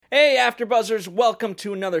Hey, AfterBuzzers, welcome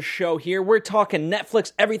to another show here. We're talking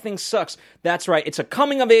Netflix, Everything Sucks. That's right, it's a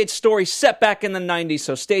coming-of-age story set back in the 90s,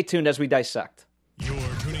 so stay tuned as we dissect. You're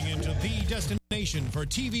tuning into the destination for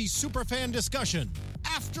TV superfan discussion,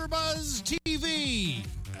 AfterBuzz TV.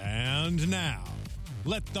 And now,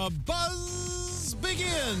 let the buzz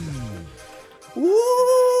begin.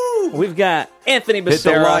 Woo! We've got Anthony Becerra. Hit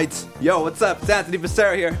the lights. Yo, what's up? It's Anthony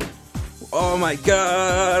Becerra here. Oh my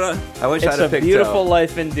god. I wish I It's had a picked beautiful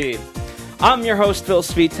life indeed. I'm your host, Phil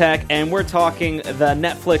Svitek, and we're talking the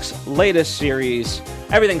Netflix latest series,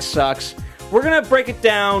 Everything Sucks. We're going to break it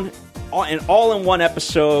down all in one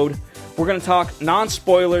episode. We're going to talk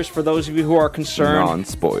non-spoilers for those of you who are concerned.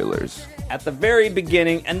 Non-spoilers. At the very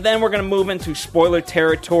beginning, and then we're going to move into spoiler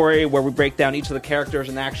territory where we break down each of the characters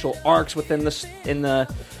and actual arcs within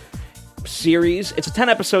the series. It's a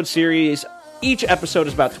 10-episode series. Each episode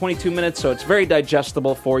is about 22 minutes, so it's very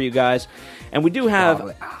digestible for you guys. And we do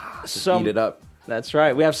have Eat it up. That's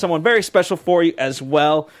right. We have someone very special for you as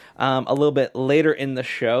well a little bit later in the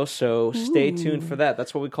show, so stay tuned for that.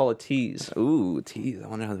 That's what we call a tease. Ooh, tease. I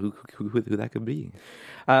wonder who that could be.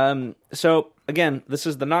 So, again, this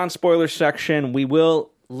is the non-spoiler section. We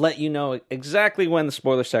will let you know exactly when the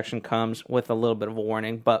spoiler section comes with a little bit of a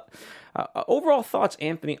warning. But overall thoughts,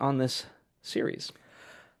 Anthony, on this series?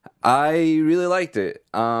 I really liked it.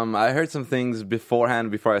 I heard some things beforehand,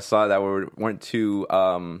 before I saw it, that weren't too,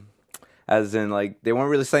 as in, like, they weren't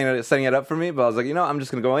really setting it up for me, but I was like, I'm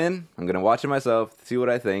just going to go in, I'm going to watch it myself, see what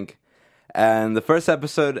I think. And the first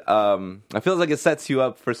episode, I feel like it sets you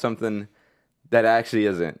up for something that actually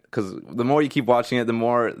isn't. Because the more you keep watching it, the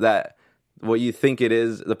more that what you think it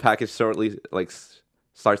is, the package shortly, like,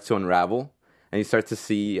 starts to unravel. And you start to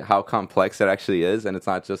see how complex it actually is, and it's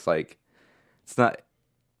not just, like, it's not...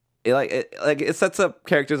 It sets up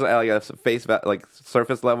characters at like a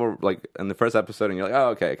surface level, like in the first episode, and you're like, oh,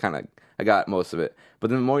 okay, I got most of it.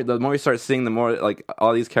 But then the more you start seeing, the more like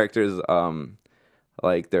all these characters,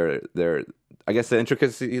 like their I guess the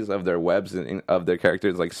intricacies of their webs and of their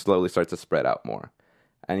characters like slowly start to spread out more,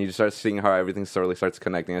 and you just start seeing how everything slowly starts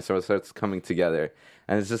connecting and it starts coming together.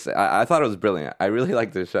 And it's just I thought it was brilliant. I really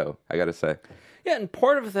liked the show, I gotta say. Yeah, and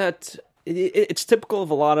part of that. It's typical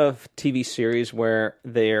of a lot of TV series where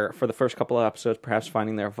they're, for the first couple of episodes, perhaps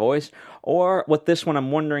finding their voice. Or with this one,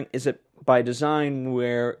 I'm wondering, is it by design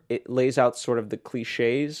where it lays out sort of the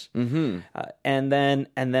cliches, and then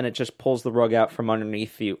it just pulls the rug out from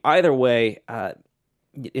underneath you? Either way,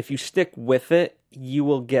 if you stick with it, you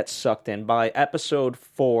will get sucked in. By episode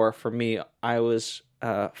 4, for me, I was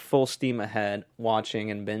full steam ahead,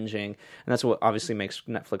 watching and binging, and that's what obviously makes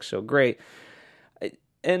Netflix so great.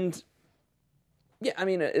 And yeah, I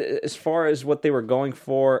mean, as far as what they were going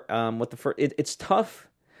for, with the first, it's tough.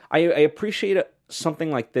 I appreciate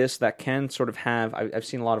something like this that can sort of have. I've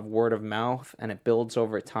seen a lot of word of mouth, and it builds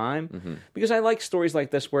over time, because I like stories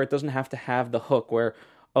like this where it doesn't have to have the hook where,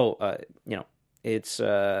 it's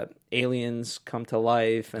aliens come to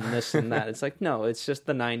life and this and that. It's like, no, it's just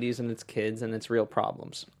the 90s and it's kids and it's real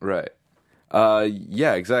problems. Right.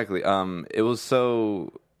 Yeah, exactly. It was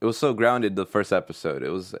so grounded, the first episode.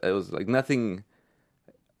 It was like nothing.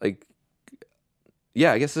 Like,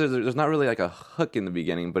 yeah, I guess there's not really like a hook in the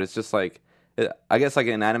beginning, but it's just like, I guess like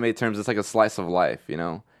in anime terms, it's like a slice of life,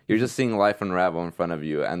 You're just seeing life unravel in front of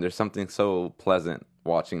you, and there's something so pleasant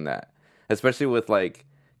watching that. Especially with like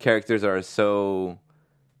characters that are so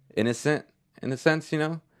innocent in a sense,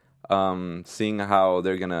 seeing how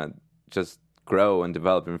they're gonna just grow and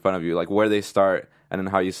develop in front of you, like where they start, and then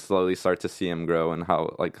how you slowly start to see them grow, and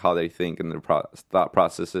how they think and their thought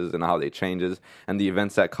processes, and how they changes, and the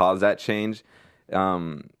events that cause that change.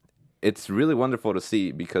 It's really wonderful to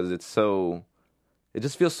see, because it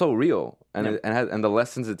just feels so real, and and the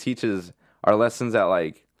lessons it teaches are lessons that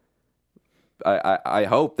like I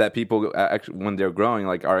hope that people actually, when they're growing,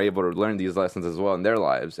 like are able to learn these lessons as well in their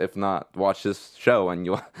lives. If not, watch this show and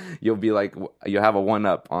you'll be like, you have a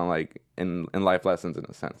 1-up on like in life lessons in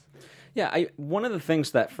a sense. Yeah, one of the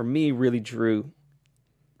things that for me really drew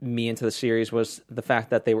me into the series was the fact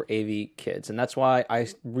that they were AV kids, and that's why I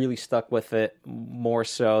really stuck with it more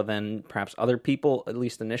so than perhaps other people, at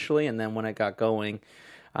least initially. And then when I got going,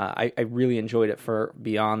 I really enjoyed it for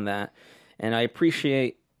beyond that, and I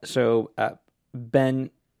appreciate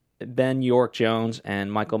Ben York Jones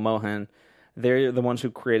and Michael Mohan. They're the ones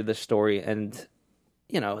who created this story, and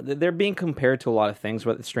they're being compared to a lot of things,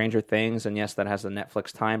 with Stranger Things, and yes, that has the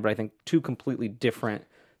Netflix time, but I think two completely different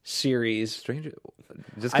series. Stranger,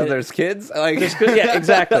 just because there's kids, like yeah,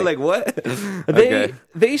 exactly. Like what?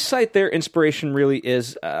 They cite their inspiration really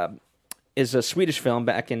is a Swedish film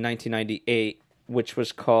back in 1998 which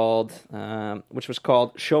was called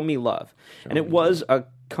Show Me Love, and it was a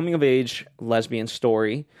coming of age lesbian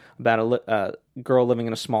story about a girl living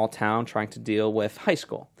in a small town trying to deal with high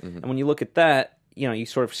school. And when you look at that, you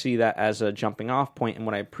sort of see that as a jumping off point. And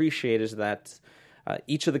what I appreciate is that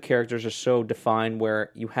each of the characters are so defined,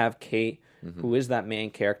 where you have Kate, who is that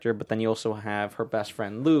main character, but then you also have her best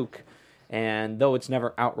friend Luke. And though it's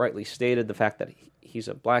never outrightly stated, the fact that he's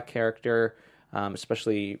a black character,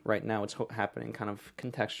 especially right now, it's happening kind of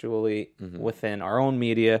contextually within our own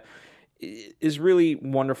media, is really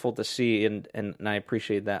wonderful to see, and I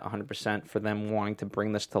appreciate that 100% for them wanting to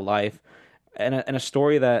bring this to life, and a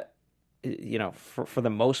story that, for the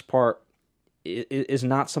most part, is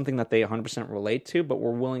not something that they 100% relate to, but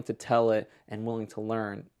we're willing to tell it and willing to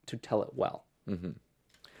learn to tell it well.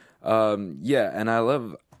 Yeah, and I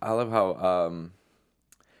love how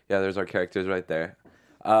there's our characters right there.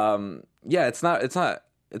 It's not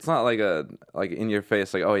like in your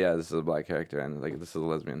face, like, oh yeah, this is a black character and like this is a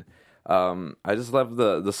lesbian. I just love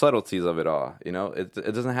the subtleties of it all. It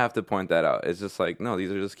doesn't have to point that out. It's just like, no,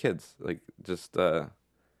 these are just kids. Like, just go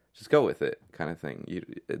with it, kind of thing.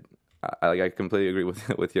 I completely agree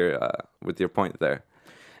with your point there.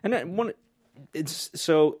 And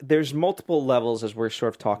so there's multiple levels, as we're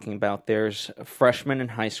sort of talking about. There's freshmen in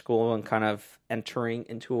high school and kind of entering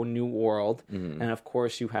into a new world, and of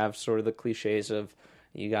course you have sort of the cliches of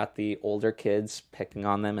you got the older kids picking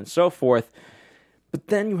on them and so forth. But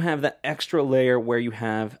then you have that extra layer where you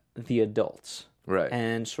have the adults, right,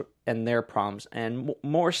 and their problems, and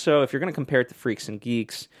more so if you're going to compare it to Freaks and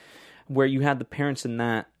Geeks, where you had the parents in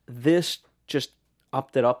that. This just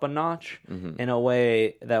upped it up a notch in a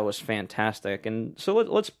way that was fantastic. And so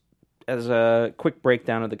let's, as a quick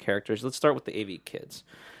breakdown of the characters, let's start with the AV kids.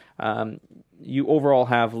 You overall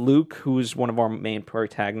have Luke, who's one of our main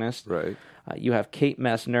protagonists. Right. You have Kate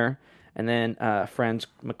Messner, and then friends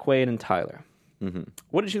McQuaid and Tyler.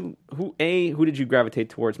 Who did you gravitate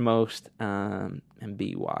towards most, and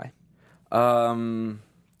B, why?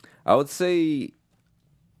 I would say,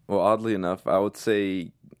 well, oddly enough, I would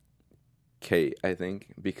say Kate, I think,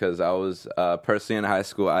 because I was personally in high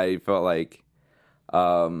school, I felt like,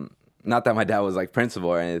 not that my dad was like principal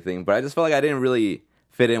or anything, but I just felt like I didn't really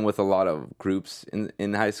fit in with a lot of groups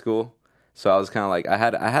in high school. So I was kind of like, I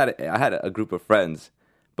had a group of friends,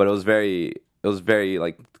 but it was very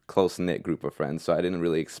like close knit group of friends. So I didn't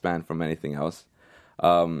really expand from anything else.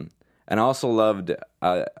 And I also loved,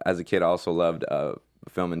 as a kid, I also loved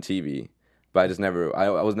film and TV, but I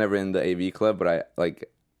was never in the AV club, but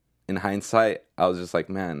in hindsight, I was just like,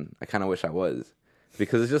 man, I kind of wish I was,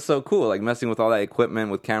 because it's just so cool, like messing with all that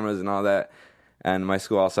equipment with cameras and all that. And my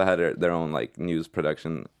school also had their own like news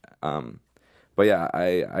production. But yeah,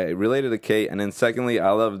 I related to Kate, and then secondly,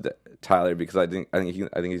 I loved Tyler because I think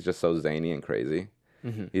he's just so zany and crazy.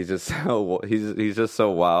 He's just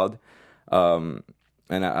so wild. And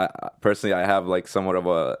I personally, I have like somewhat of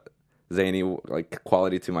a zany like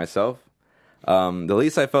quality to myself. The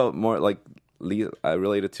least I felt more like I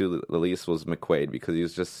related to the least was McQuaid, because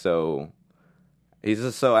he's just so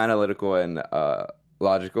analytical and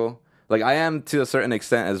logical. Like I am to a certain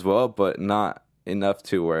extent as well, but not enough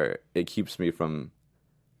to where it keeps me from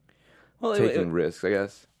taking risks, I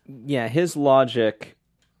guess. Yeah, his logic,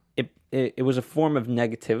 it was a form of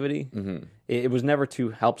negativity. It was never to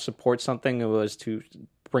help support something. It was to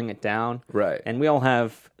bring it down. Right. And we all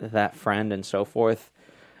have that friend and so forth.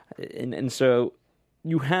 And so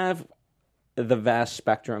you have the vast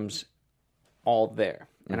spectrums all there.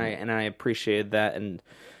 And I appreciated that. And,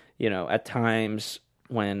 at times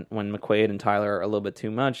when McQuaid and Tyler are a little bit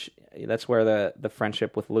too much, that's where the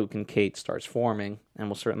friendship with Luke and Kate starts forming, and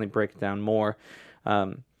we'll certainly break it down more.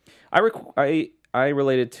 I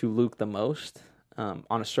related to Luke the most on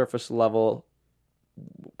a surface level,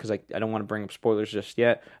 because I don't want to bring up spoilers just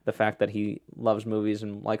yet. The fact that he loves movies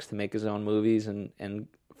and likes to make his own movies and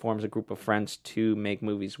forms a group of friends to make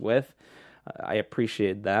movies with. I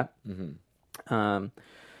appreciate that.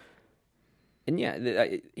 And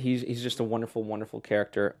yeah, he's just a wonderful, wonderful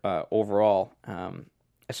character overall.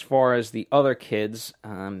 As far as the other kids,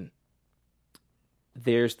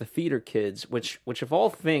 there's the theater kids, which of all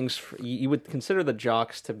things, you would consider the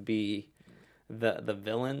jocks to be the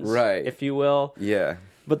villains, right, if you will. Yeah.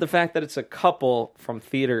 But the fact that it's a couple from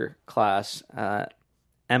theater class,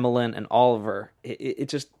 Emmeline and Oliver, it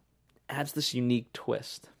just adds this unique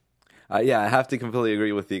twist. Yeah, I have to completely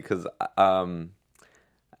agree with you, because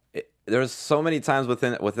there was so many times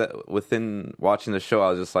within watching the show,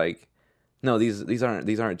 I was just like, no, these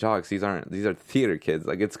aren't jocks. These are theater kids.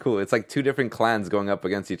 Like, it's cool. It's like two different clans going up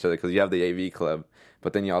against each other because you have the AV club,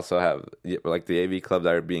 but then you also have like the AV club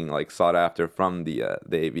that are being like sought after from the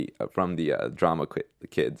AV from the drama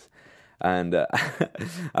kids, and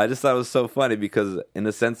I just thought it was so funny because in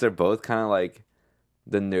a sense they're both kind of like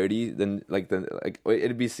the nerdy,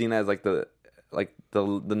 it'd be seen as like the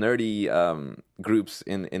nerdy groups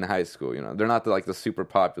in high school. You know, they're not the super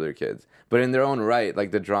popular kids, but in their own right, like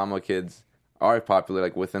the drama kids are popular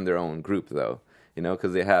like within their own group though. You know,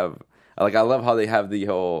 because they have like, I love how they have the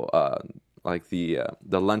whole the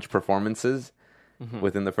lunch performances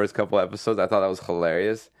within the first couple episodes. I thought that was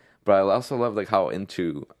hilarious, but I also love like how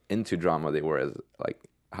into drama they were, as like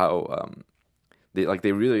how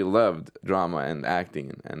they really loved drama and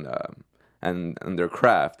acting and their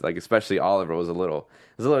craft. Like, especially Oliver was a little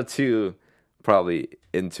too probably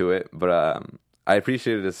into it, but I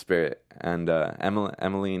appreciated his spirit. And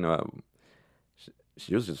Emmeline,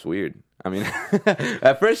 she was just weird. I mean,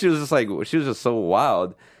 at first she was just so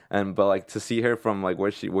wild, but like to see her from like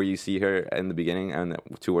where you see her in the beginning and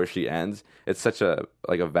to where she ends, it's such a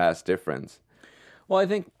vast difference. Well, I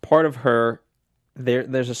think part of her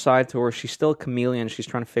there's a side to her. She's still a chameleon. She's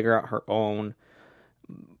trying to figure out her own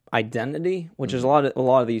identity, which is a lot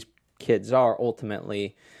of these kids are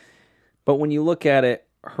ultimately. But when you look at it,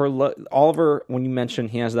 Oliver, when you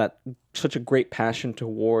mentioned he has such a great passion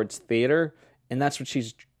towards theater, and that's what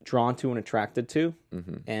she's drawn to and attracted to,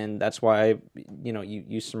 and that's why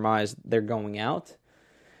you surmise they're going out,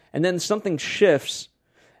 and then something shifts,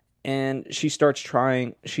 and she starts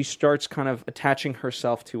kind of attaching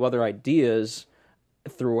herself to other ideas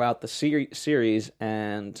throughout the series,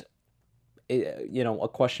 and a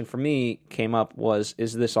question for me came up was,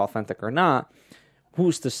 is this authentic or not?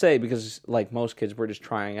 Who's to say? Because like most kids, we're just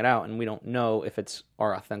trying it out, and we don't know if it's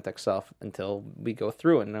our authentic self until we go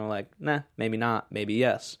through it. And they're like, nah, maybe not, maybe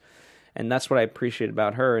yes. And that's what I appreciate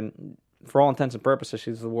about her. And for all intents and purposes,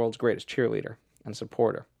 she's the world's greatest cheerleader and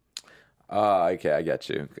supporter. Okay, I get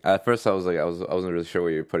you. At first, I wasn't really sure what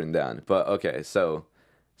you were putting down, but okay, so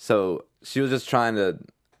she was just trying to.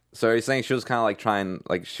 So are you saying she was kind of like trying,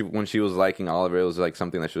 like when she was liking Oliver, it was like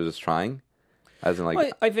something that she was just trying, as in like.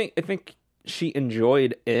 Well, I think she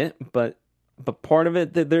enjoyed it, but part of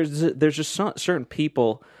it, there's just certain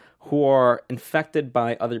people who are infected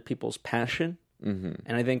by other people's passion, and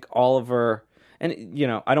I think Oliver, and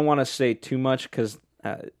I don't want to say too much because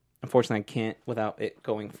unfortunately I can't without it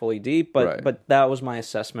going fully deep, but right. But that was my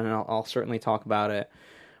assessment, and I'll certainly talk about it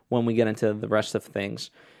when we get into the rest of things.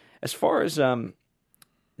 As far as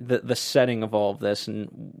the setting of all of this, and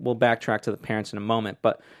we'll backtrack to the parents in a moment,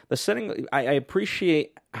 but the setting, I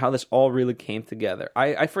appreciate how this all really came together.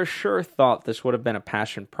 I for sure thought this would have been a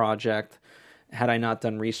passion project had I not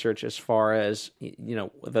done research as far as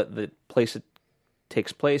the place it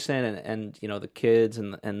takes place in, and the kids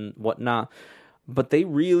and whatnot. But they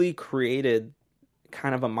really created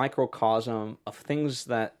kind of a microcosm of things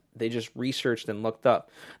that they just researched and looked up.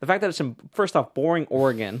 The fact that it's in, first off, Boring,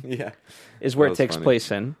 Oregon is where it takes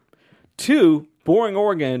place in. 2, Boring,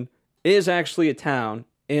 Oregon is actually a town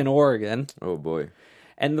in Oregon. Oh, boy.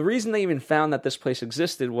 And the reason they even found that this place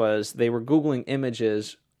existed was they were Googling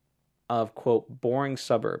images of, quote, boring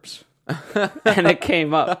suburbs. And it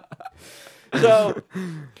came up. So,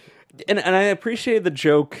 and I appreciated the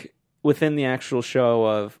joke within the actual show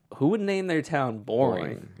of who would name their town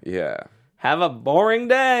Boring? Yeah. Have a boring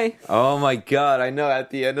day. Oh my god, I know, at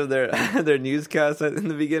the end of their newscast in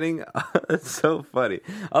the beginning. It's so funny.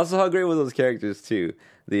 Also, how great were those characters too?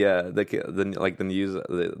 The news,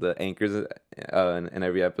 the anchors in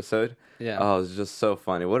every episode. Yeah. Oh, it's just so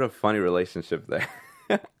funny. What a funny relationship there.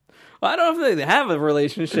 Well, I don't know if they have a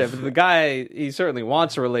relationship. The guy, he certainly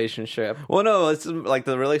wants a relationship. Well, no, it's just, like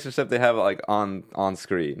the relationship they have like on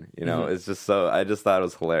screen. It's just so. I just thought it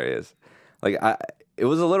was hilarious. It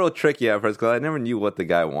was a little tricky at first because I never knew what the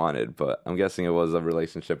guy wanted, but I'm guessing it was a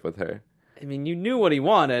relationship with her. I mean, you knew what he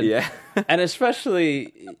wanted. Yeah. And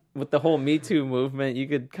especially with the whole Me Too movement, you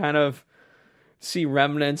could kind of see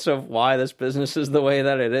remnants of why this business is the way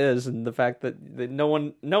that it is, and the fact that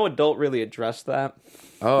no adult really addressed that.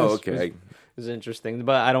 Oh, okay. Is interesting,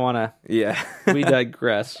 but I don't want to. Yeah. We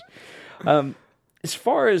digress. As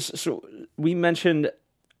far as, so we mentioned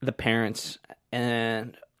the parents,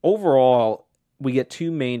 and overall, we get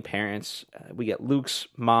 2 main parents. We get Luke's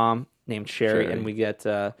mom named Sherry. And we get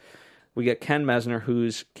Ken Messner,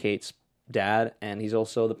 who's Kate's dad, and he's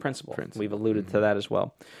also the principal. We've alluded to that as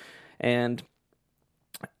well. And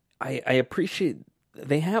I appreciate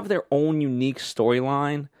they have their own unique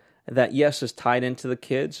storyline that, yes, is tied into the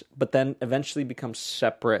kids, but then eventually becomes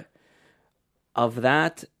separate of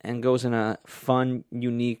that and goes in a fun,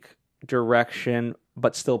 unique direction,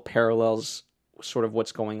 but still parallels sort of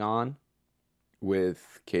what's going on.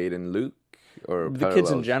 With Cade and Luke, or The parallels?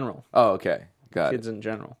 kids in general. Oh, okay, got Kids it. in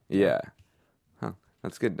general. Yeah, huh?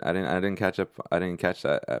 That's good. I didn't catch up. I didn't catch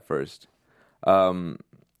that at first.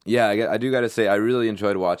 Yeah, I do got to say I really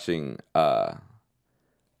enjoyed watching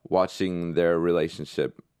their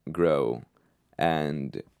relationship grow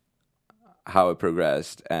and how it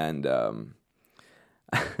progressed, and it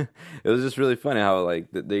was just really funny how like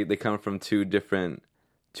they come from two different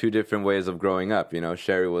ways of growing up. You know,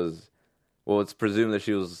 Sherry was, well, it's presumed that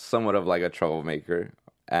she was somewhat of like a troublemaker,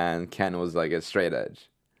 and Ken was like a straight edge.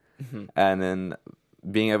 And then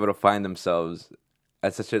being able to find themselves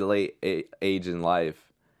at such a late age in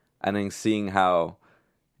life, and then seeing how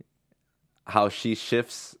she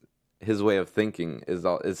shifts his way of thinking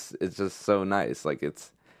it's just so nice. Like,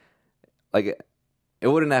 it's like it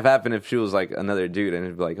wouldn't have happened if she was like another dude and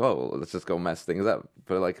it'd be like, oh, well, let's just go mess things up.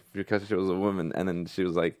 But like, because she was a woman, and then she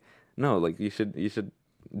was like, no, like you should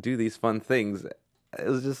do these fun things.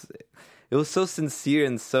 It was so sincere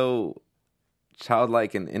and so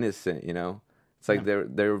childlike and innocent, you know. It's like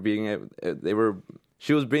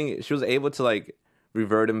she was able to like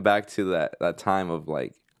revert him back to that time of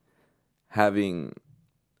like having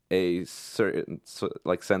a certain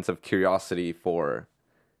like sense of curiosity for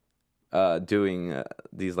doing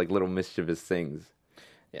these like little mischievous things.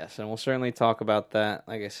 Yes, and we'll certainly talk about that.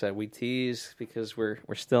 Like I said, we tease because we're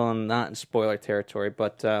still not in spoiler territory,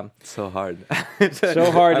 but So hard.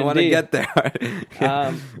 So hard. I want to indeed. get there.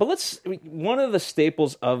 But one of the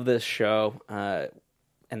staples of this show,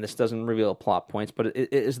 and this doesn't reveal plot points, but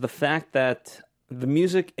it is the fact that the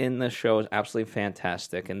music in this show is absolutely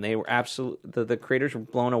fantastic, and they were the creators were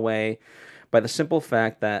blown away by the simple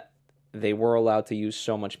fact that they were allowed to use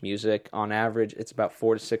so much music. On average, it's about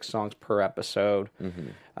 4 to 6 songs per episode.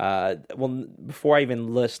 Well, before I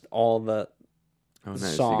even list all the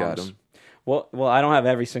Nice, songs, you got 'em. well, I don't have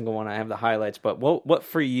every single one. I have the highlights. But what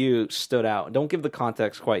for you stood out? Don't give the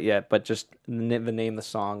context quite yet, but just the name, the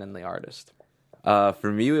song, and the artist.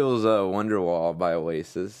 For me, it was Wonderwall by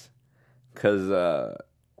Oasis, because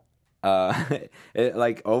it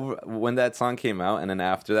like over when that song came out, and then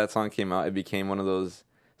after that song came out, it became one of those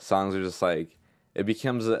songs where just like it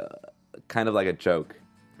becomes kind of like a joke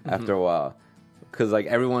after a while, because like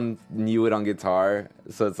everyone knew it on guitar,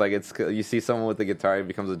 so it's like you see someone with the guitar, it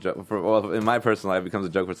becomes a joke. Well, in my personal life, it becomes a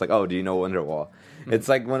joke where it's like, oh, do you know Wonderwall? It's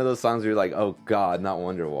like one of those songs where you're like, oh God, not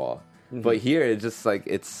Wonderwall. But here, it's just like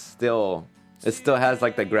it still has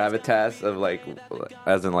like the gravitas of like,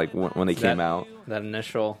 as in like when they came out. That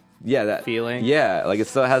initial That feeling. Yeah, like it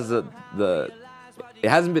still has the it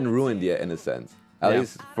hasn't been ruined yet in a sense, at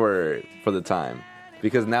least for the time,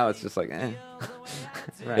 because now it's just like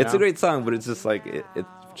Right it's on. a great song, but it's just like it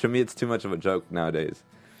to me it's too much of a joke nowadays.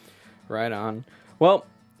 Right on. Well,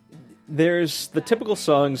 there's the typical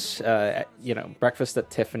songs, Breakfast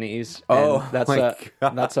at Tiffany's. And Oh, that's my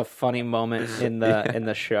God. that's a funny moment in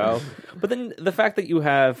the show. But then the fact that you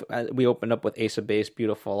have, we opened up with Ace of Base,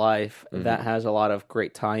 Beautiful Life. That has a lot of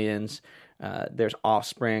great tie-ins. There's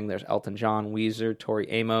Offspring. There's Elton John, Weezer, Tori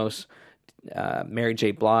Amos, Mary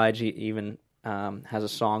J. Blige even has a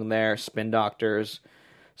song there. Spin Doctors.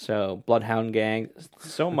 So Bloodhound Gang.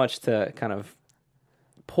 So much to kind of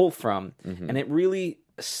pull from, and it really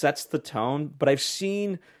sets the tone. But I've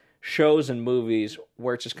seen shows and movies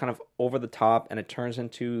where it's just kind of over the top and it turns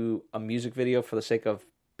into a music video for the sake of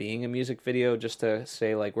being a music video, just to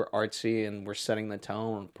say like we're artsy and we're setting the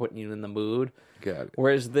tone and putting you in the mood. Got it.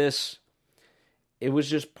 Whereas this, it was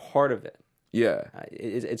just part of it. Yeah.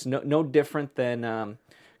 It's no different than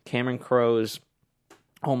Cameron Crowe's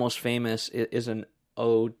Almost Famous is an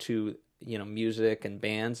ode to music and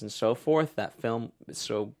bands and so forth. That film is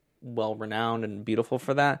so well renowned and beautiful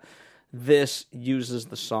for that. This uses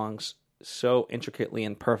the songs so intricately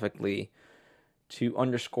and perfectly to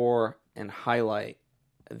underscore and highlight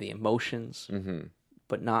the emotions,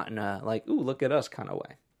 but not in a like, ooh, look at us kind of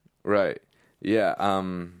way. Right. Yeah.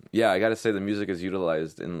 I gotta say the music is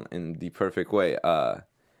utilized in the perfect way.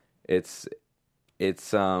 It's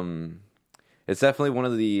definitely one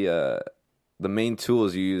of the main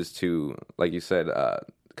tools you use to, like you said,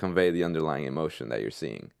 convey the underlying emotion that you're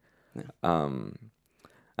seeing. Yeah.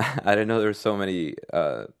 I didn't know there were so many.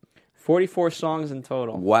 44 songs in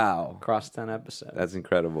total. Wow. Across 10 episodes. That's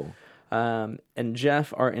incredible. And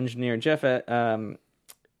Jeff, our engineer, Jeff,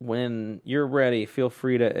 when you're ready, feel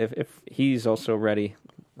free to, if he's also ready,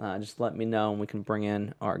 just let me know and we can bring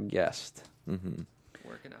in our guest. Working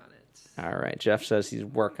on it. All right. Jeff says he's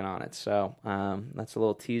working on it. So that's a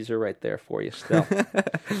little teaser right there for you still.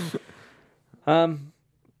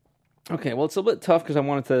 Okay, well, it's a bit tough because I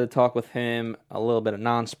wanted to talk with him a little bit of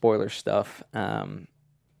non-spoiler stuff.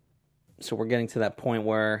 So we're getting to that point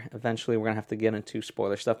where eventually we're gonna have to get into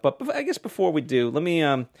spoiler stuff. But I guess before we do, let me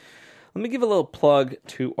give a little plug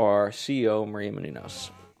to our CEO, Maria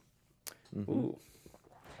Menounos. Ooh,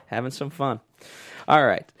 having some fun. All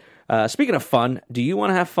right. Speaking of fun, do you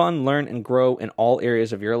want to have fun, learn, and grow in all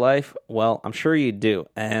areas of your life? Well, I'm sure you do,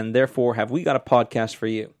 and therefore have we got a podcast for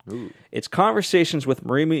you. Ooh. It's Conversations with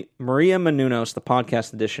Maria Menounos, the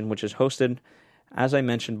podcast edition, which is hosted, as I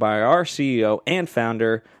mentioned, by our CEO and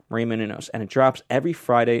founder, Maria Menounos, and it drops every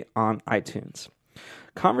Friday on iTunes.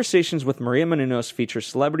 Conversations with Maria Menounos features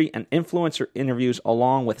celebrity and influencer interviews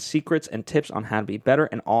along with secrets and tips on how to be better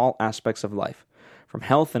in all aspects of life, from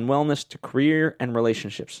health and wellness to career and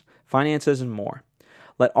relationships, finances, and more.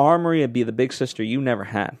 Let our Maria be the big sister you never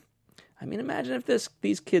had. I mean, imagine if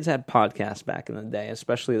these kids had podcasts back in the day,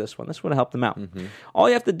 especially this one. This would have helped them out. All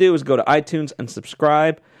you have to do is go to iTunes and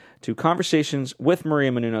subscribe to Conversations with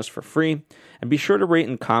Maria Menounos for free, and be sure to rate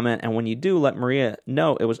and comment, and when you do, let Maria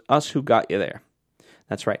know it was us who got you there.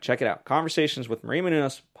 That's right. Check it out. Conversations with Maria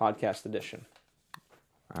Menounos, podcast edition.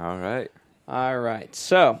 All right.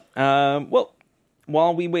 So, well,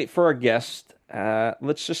 while we wait for our guest,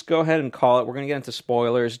 let's just go ahead and call it. We're going to get into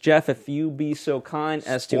spoilers. Jeff, if you be so kind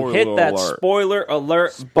as to hit that spoiler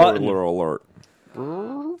alert button. Spoiler alert.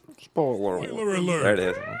 Spoiler alert. There it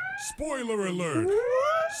is. Spoiler alert.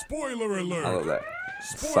 Spoiler alert. I love that.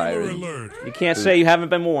 Spoiler Siren. alert. You can't say you haven't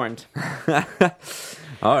been warned.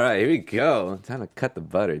 All right, here we go. Time to cut the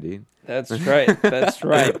butter, dude. That's right. That's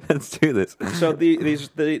right. Let's do this. So these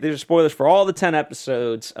are spoilers for all the 10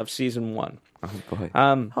 episodes of season 1. Oh boy.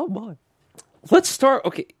 Oh boy. Let's start.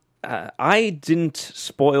 Okay, I didn't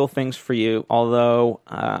spoil things for you, although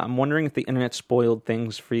I'm wondering if the internet spoiled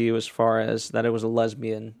things for you as far as that it was a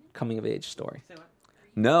lesbian coming of age story.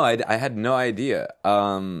 No, I had no idea.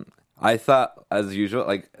 I thought, as usual,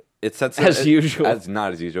 like it sets usual. As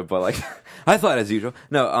not as usual, but like I thought as usual.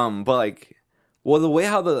 No, but like, well, the way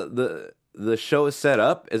how the show is set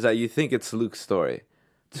up is that you think it's Luke's story,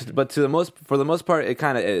 but for the most part, it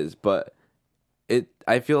kind of is. But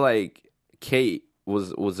I feel like Kate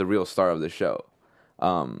was the real star of the show,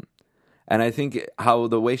 and I think how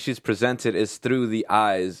the way she's presented is through the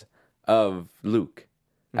eyes of Luke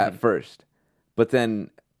at first. But then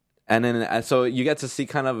so you get to see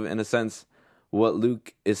kind of in a sense what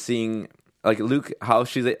Luke is seeing, like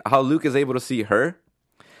how Luke is able to see her,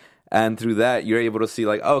 and through that you're able to see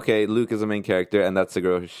like, okay, Luke is the main character, and that's the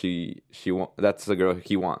girl that's the girl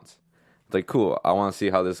he wants. It's like, cool, I want to see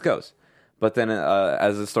how this goes. But then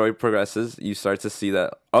as the story progresses, you start to see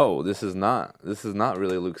that this is not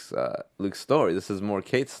really Luke's story. This is more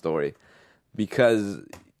Kate's story, because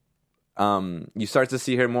you start to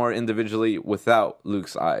see her more individually without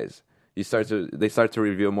Luke's eyes. They start to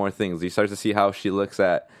reveal more things. You start to see how she looks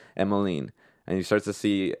at Emmeline, and you start to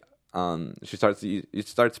see you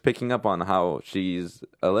starts picking up on how she's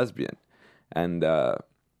a lesbian, and the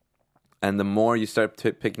more you start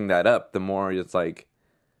picking that up, the more it's like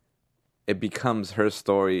it becomes her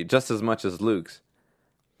story just as much as Luke's.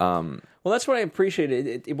 Well, that's what I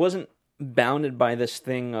appreciated. It wasn't bounded by this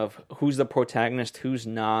thing of who's the protagonist, who's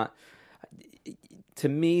not. To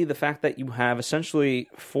me, the fact that you have essentially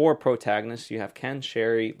 4 protagonists, you have Ken,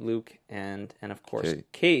 Sherry, Luke, and of course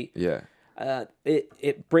Kate. Yeah.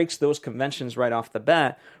 It breaks those conventions right off the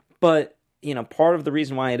bat. But part of the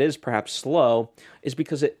reason why it is perhaps slow is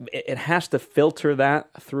because it has to filter that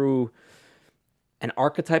through an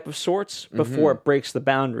archetype of sorts before it breaks the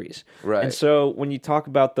boundaries. Right. And so when you talk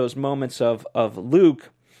about those moments of Luke,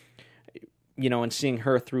 and seeing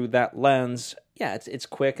her through that lens, yeah, it's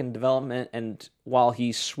quick in development, and while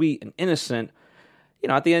he's sweet and innocent,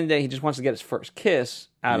 at the end of the day, he just wants to get his first kiss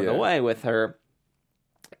out of the way with her.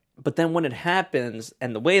 But then when it happens,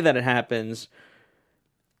 and the way that it happens,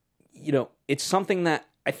 it's something that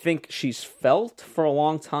I think she's felt for a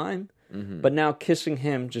long time, but now kissing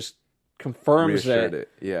him just confirms it.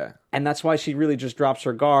 Yeah. And that's why she really just drops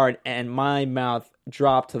her guard, and my mouth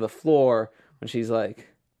dropped to the floor when she's like,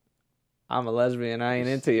 I'm a lesbian, I ain't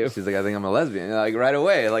into you. She's like, I think I'm a lesbian. Like right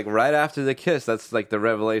away, like right after the kiss, that's like the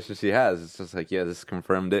revelation she has. It's just like, yeah, this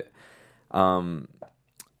confirmed it. That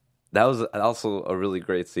was also a really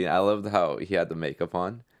great scene. I loved how he had the makeup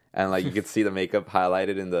on, and like you could see the makeup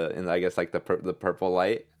highlighted in I guess like the purple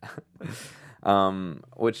light.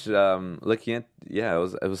 Which looking at,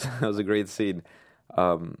 it was a great scene.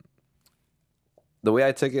 The way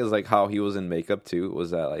I took it is like how he was in makeup too,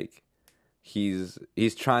 was that like he's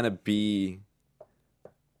trying to be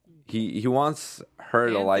he wants her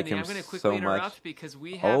to like him I'm going to quickly so interrupt much. because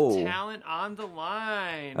we have Oh. talent on the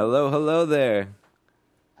line. Hello there.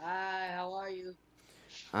 Hi, how are you?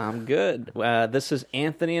 I'm good. This is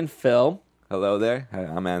Anthony and Phil. Hello there. Hi,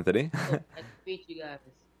 I'm Anthony. Nice to meet you guys.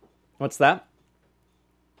 What's that?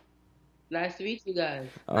 Nice to meet you guys.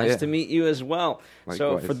 Oh, Nice yeah. to meet you as well.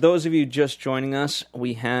 So, Likewise. for those of you just joining us,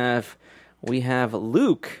 we have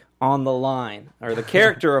Luke on the line, or the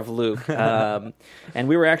character of Luke, and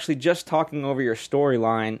we were actually just talking over your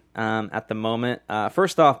storyline at the moment.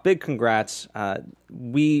 First off, big congrats!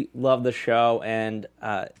 We love the show and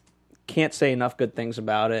can't say enough good things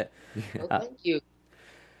about it. Well, thank you.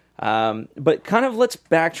 But kind of let's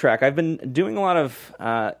backtrack. I've been doing a lot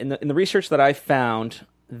of in the research that I found.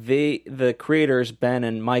 The creators, Ben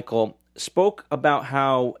and Michael, spoke about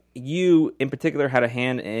how you in particular had a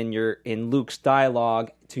hand in Luke's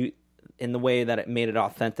dialogue in the way that it made it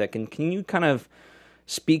authentic. And can you kind of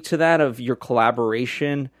speak to that, of your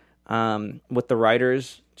collaboration with the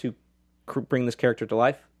writers to bring this character to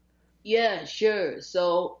life? Yeah, sure.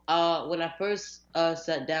 So when I first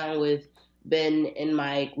sat down with Ben and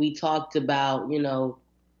Mike, we talked about,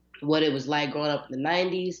 what it was like growing up in the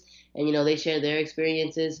 90s. And, they shared their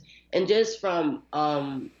experiences. And just from,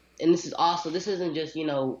 and this isn't just,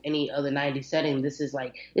 any other 90s setting. This is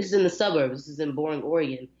in the suburbs. This is in Boring,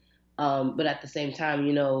 Oregon. But at the same time,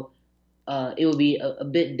 it would be a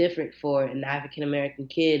bit different for an African-American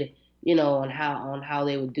kid, on how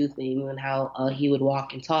they would do things and how he would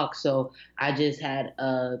walk and talk. So I just had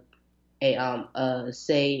a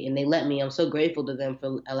say, and they let me. I'm so grateful to them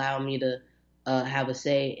for allowing me to have a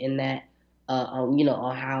say in that,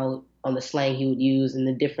 on the slang he would use and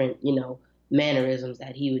the different, mannerisms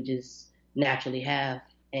that he would just naturally have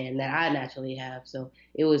and that I naturally have. So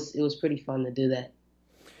it was pretty fun to do that.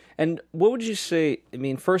 And what would you say? I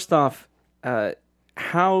mean, first off,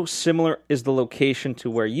 how similar is the location to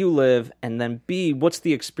where you live? And then B, what's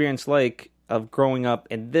the experience like of growing up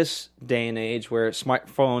in this day and age where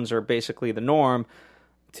smartphones are basically the norm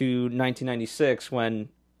to 1996 when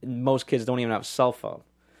most kids don't even have a cell phone?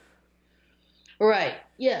 Right.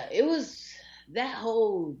 Yeah, it was the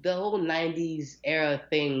whole 90s era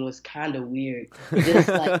thing was kind of weird. Just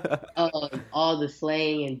like all the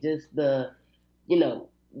slang and just the,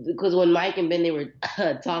 because when Mike and Ben, they were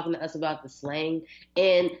talking to us about the slang,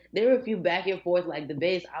 and there were a few back and forth like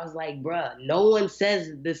debates. I was like, bruh, no one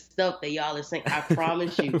says this stuff that y'all are saying. I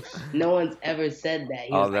promise you, no one's ever said that.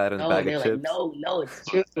 He All was that like, in a no. bag They're of like, chips. no, it's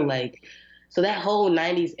true. Like, so that whole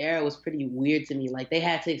 90s era was pretty weird to me. Like, they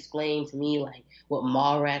had to explain to me, like, what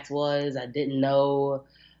Mallrats was. I didn't know.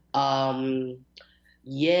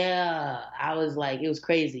 Yeah, I was like, it was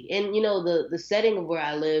crazy. And, the setting of where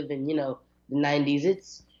I live and, the 90s,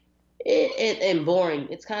 it's and Boring.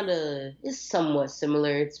 It's somewhat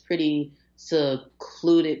similar. It's pretty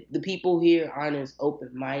secluded. The people here aren't as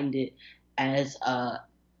open-minded as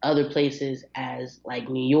other places as, like,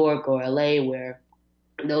 New York or LA, where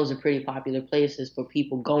those are pretty popular places for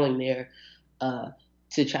people going there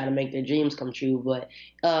to try to make their dreams come true. But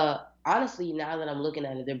honestly, now that I'm looking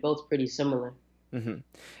at it, they're both pretty similar. Mm-hmm.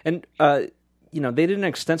 And, they did an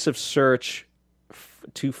extensive search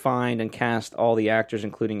to find and cast all the actors,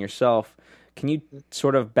 including yourself. Can you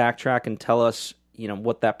sort of backtrack and tell us,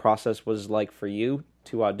 what that process was like for you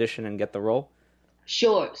to audition and get the role?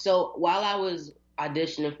 Sure. So while I was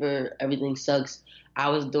auditioning for Everything Sucks, I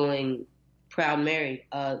was doing Proud Mary,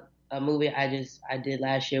 a movie I did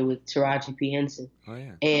last year with Taraji P. Henson. Oh,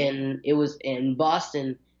 yeah. And it was in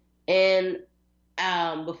Boston. And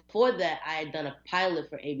before that, I had done a pilot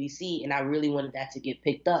for ABC, and I really wanted that to get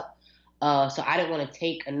picked up. So I didn't want to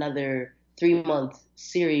take another 3-month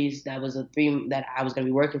series that I was going to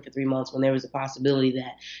be working for 3 months when there was a possibility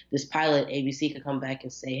that this pilot, ABC, could come back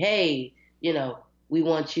and say, hey, we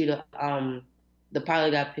want you to, the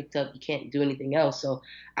pilot got picked up, you can't do anything else. So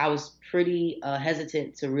I was pretty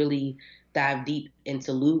hesitant to really dive deep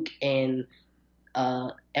into Luke and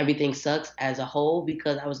Everything Sucks as a whole,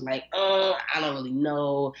 because I was like, I don't really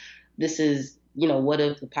know. This is, what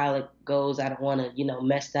if the pilot goes? I don't want to,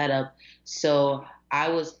 mess that up. So I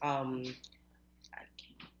was,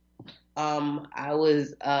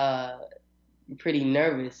 pretty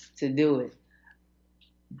nervous to do it.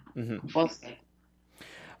 Mm-hmm.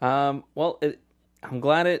 Well, I'm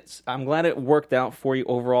glad it worked out for you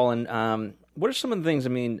overall. And what are some of the things? I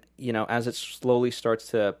mean, as it slowly starts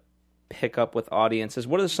to pick up with audiences,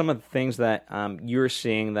 what are some of the things that you're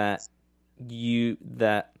seeing that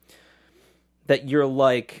you're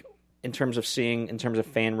like in terms of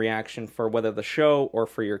fan reaction for whether the show or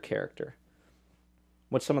for your character?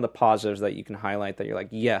 What's some of the positives that you can highlight that you're like,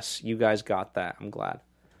 yes, you guys got that? I'm glad.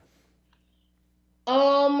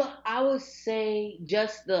 I would say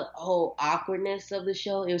just the whole awkwardness of the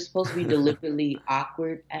show. It was supposed to be deliberately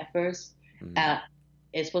awkward at first. Mhm. Uh,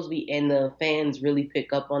 it's supposed to be, and the fans really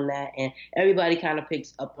pick up on that, and everybody kind of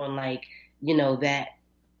picks up on like that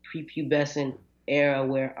prepubescent era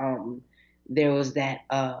where there was that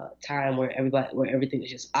time where everything was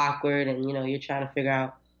just awkward, and you're trying to figure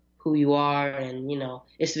out who you are, and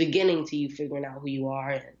it's the beginning to you figuring out who you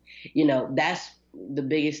are, and that's the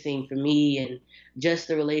biggest thing for me, and just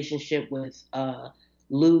the relationship with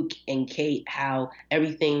Luke and Kate, how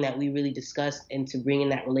everything that we really discussed into bringing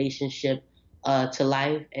that relationship to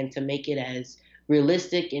life and to make it as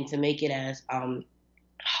realistic and to make it as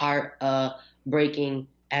heart breaking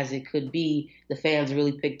as it could be. The fans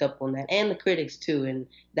really picked up on that, and the critics too. And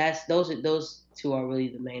those two are really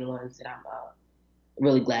the main ones that I'm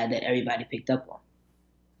really glad that everybody picked up on.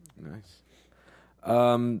 Nice.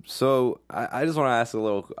 So I just want to ask a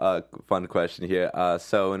little fun question here.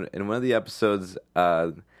 So in one of the episodes,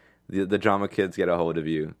 the drama kids get a hold of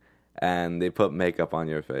you, and they put makeup on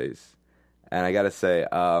your face. And I gotta say,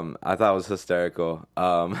 I thought it was hysterical.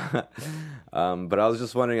 But I was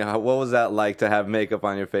just wondering, what was that like to have makeup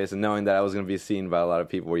on your face and knowing that I was gonna be seen by a lot of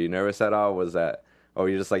people? Were you nervous at all? Or were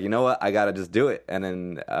you just like, you know what, I gotta just do it? And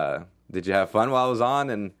then, did you have fun while I was on?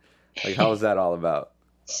 And like, how was that all about?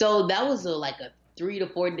 So that was like a 3 to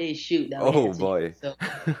 4 day shoot that we Oh had to boy. do.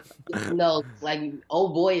 So no, like oh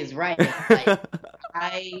boy is right. Like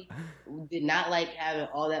I did not like having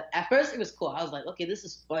all that. At first it was cool. I was like, okay, this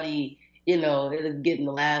is funny. It was getting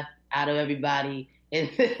the laugh out of everybody. And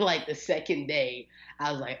then like the second day,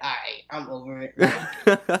 I was like, all right, I'm over it.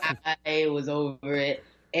 Like, I was over it.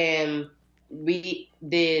 And we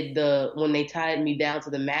did when they tied me down to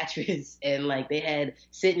the mattress and like they had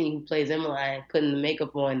Sydney who plays Emmeline putting the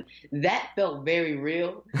makeup on. That felt very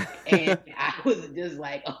real, and I was just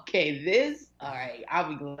like, okay, all right. I'll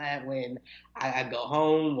be glad when I go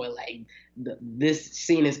home or like this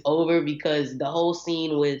scene is over, because the whole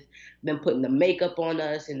scene with them putting the makeup on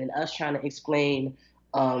us and then us trying to explain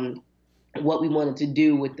what we wanted to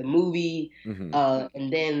do with the movie, Hmm.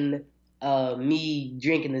 and then me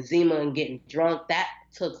drinking the Zima and getting drunk. That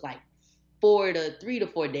took like 3 to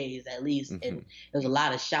 4 days at least, Hmm. and there was a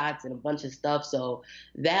lot of shots and a bunch of stuff. So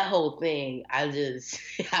that whole thing, I'm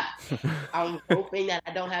hoping that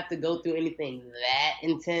I don't have to go through anything that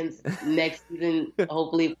intense next season.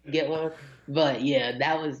 Hopefully, if we get one. But yeah,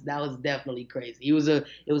 that was definitely crazy. It was an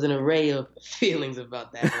array of feelings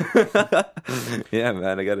about that. Yeah,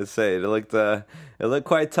 man, I gotta say it looked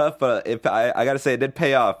quite tough, but I gotta say it did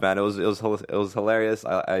pay off, man. It was hilarious.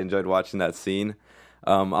 I enjoyed watching that scene.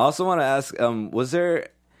 I also want to ask, was there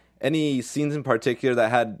any scenes in particular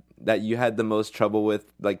that you had the most trouble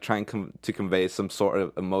with, like trying to convey some sort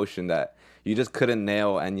of emotion that you just couldn't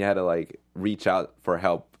nail, and you had to like reach out for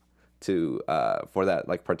help to for that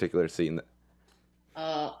like particular scene?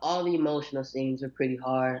 All the emotional scenes were pretty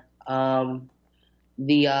hard.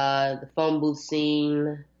 The phone booth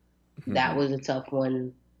scene, that was a tough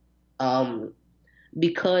one. Um,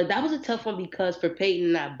 because that was a tough one because for Peyton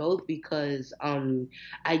and I both, because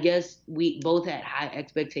I guess we both had high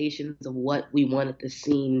expectations of what we wanted the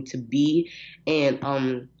scene to be, and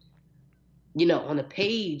on the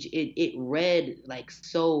page it read like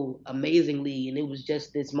so amazingly, and it was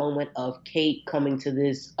just this moment of Kate coming to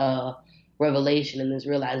this revelation and this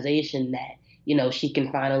realization that she can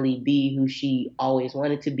finally be who she always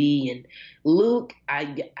wanted to be. And Luke,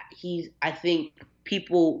 I think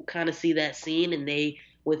people kind of see that scene and they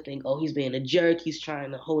would think, oh, he's being a jerk, he's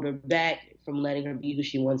trying to hold her back from letting her be who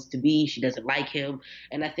she wants to be, she doesn't like him.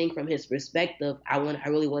 And I think from his perspective, I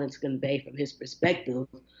really wanted to convey from his perspective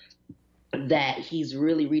that he's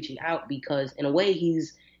really reaching out because in a way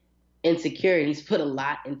he's insecure and he's put a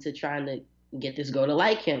lot into trying to get this girl to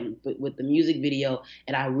like him with the music video.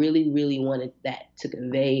 And I really, really wanted that to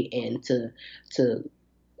convey and to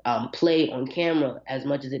play on camera as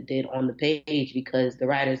much as it did on the page, because the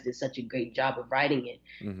writers did such a great job of writing it.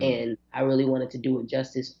 Hmm. And I really wanted to do it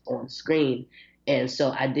justice on screen. And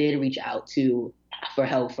so I did reach out for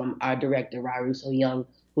help from our director, Raru So Young,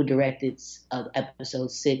 who directed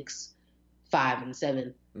episodes 6, 5, and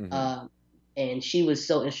 7. Hmm. And she was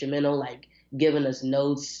so instrumental, like giving us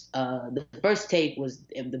notes. The first take was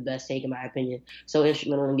the best take in my opinion. So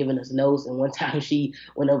instrumental in giving us notes. And one time she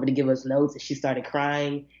went over to give us notes and she started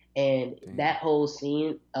crying. And that whole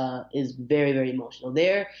scene is very, very emotional.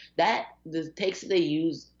 The takes that they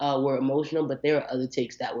used were emotional, but there are other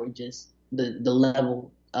takes that were just the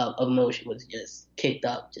level of emotion was just kicked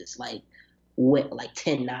up, just like went like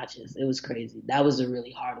 10 notches. It was crazy. That was a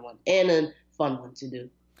really hard one and a fun one to do.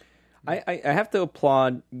 I have to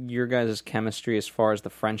applaud your guys' chemistry as far as the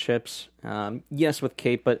friendships. Yes, with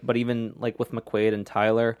Kate, but even like with McQuaid and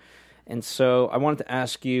Tyler. And so I wanted to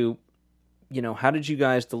ask you, how did you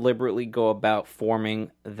guys deliberately go about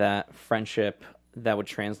forming that friendship that would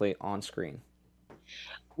translate on screen?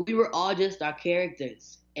 We were all just our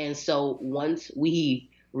characters. And so once we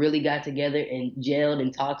really got together and gelled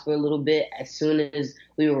and talked for a little bit, as soon as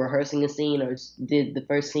we were rehearsing a scene or did the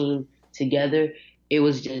first scene together, it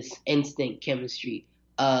was just instant chemistry.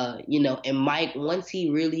 And Mike, once he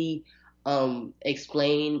really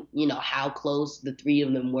explained, how close the three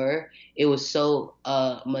of them were, it was so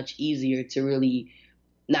much easier to really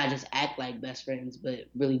not just act like best friends, but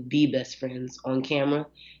really be best friends on camera.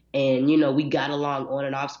 And, we got along on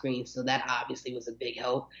and off screen, so that obviously was a big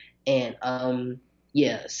help. And,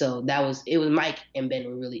 so it was Mike and Ben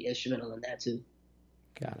were really instrumental in that too.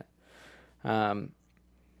 Got it.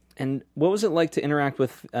 And what was it like to interact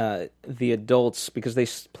with the adults, because they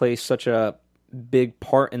play such a big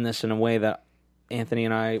part in this in a way that Anthony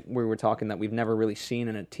and we were talking that we've never really seen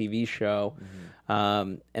in a TV show,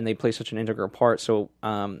 and they play such an integral part. So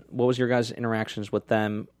what was your guys' interactions with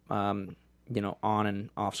them, on and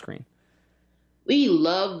off screen? We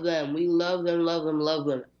love them. We love them, love them, love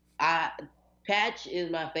them. Patch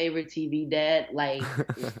is my favorite TV dad. Like,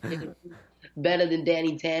 better than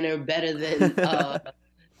Danny Tanner, better than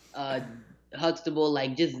Huxtable.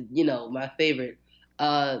 Like, just, my favorite.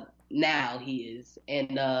 Now he is.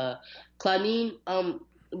 And Claudine,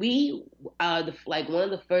 we one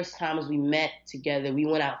of the first times we met together, we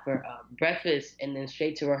went out for breakfast and then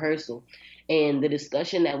straight to rehearsal. And the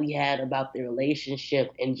discussion that we had about the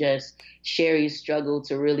relationship and just Sherry's struggle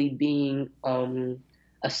to really being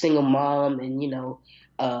a single mom, and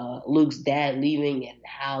Luke's dad leaving, and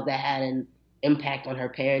how that had an impact on her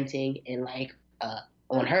parenting and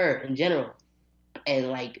on her in general. And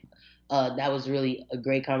that was really a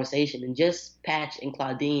great conversation. And just Patch and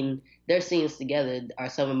Claudine, their scenes together are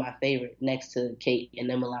some of my favorite, next to Kate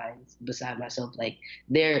and Emmeline, beside myself. Like,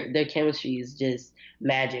 their chemistry is just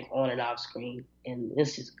magic on and off screen, and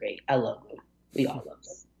it's just great. I love them. We all love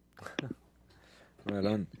them.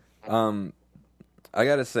 Right on. I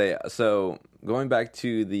gotta say, so going back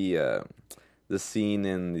to the scene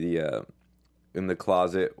in the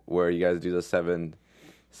closet where you guys do the 7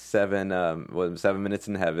 minutes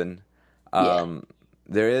in heaven.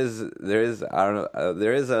 There is I don't know,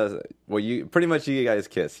 there is you pretty much, you guys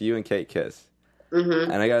kiss, you and Kate kiss.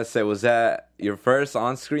 And I gotta say, was that your first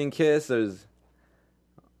on-screen kiss?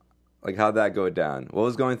 How'd that go down? What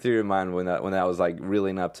was going through your mind when that was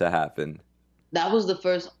really up to happen? That was the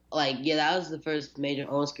first that was the first major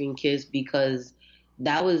on-screen kiss, because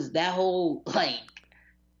that whole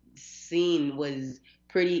scene was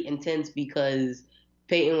pretty intense, because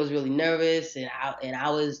Peyton was really nervous, and I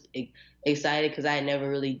was excited because I had never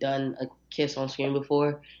really done a kiss on screen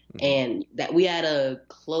before, and that we had a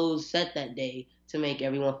closed set that day to make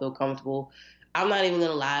everyone feel comfortable. I'm not even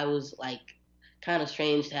gonna lie, it was kind of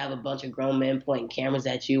strange to have a bunch of grown men pointing cameras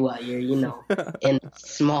at you while you're in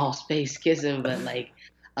small space kissing, but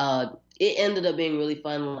it ended up being really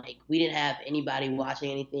fun. We didn't have anybody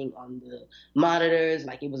watching anything on the monitors.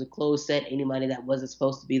 It was a closed set. Anybody that wasn't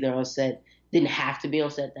supposed to be there on set didn't have to be on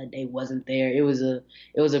set that day, wasn't there. It was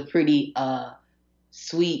a pretty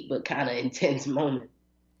sweet but kind of intense moment.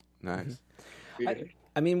 Nice.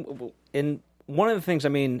 I mean, in one of the things,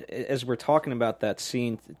 as we're talking about that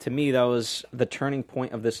scene, to me, that was the turning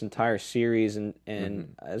point of this entire series.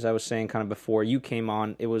 And as I was saying kind of before you came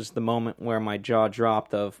on, it was the moment where my jaw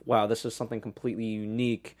dropped of, wow, this is something completely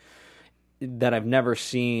unique that I've never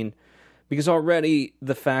seen. Because already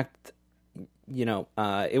the fact,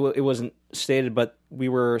 it wasn't stated, but we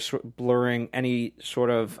were blurring any sort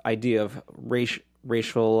of idea of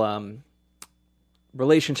racial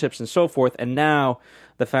relationships and so forth. And now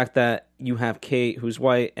the fact that you have Kate, who's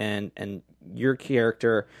white, and your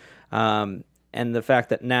character, and the fact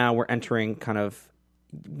that now we're entering kind of,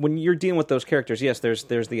 when you're dealing with those characters, yes, there's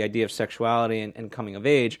the idea of sexuality and coming of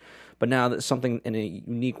age, but now that's something in a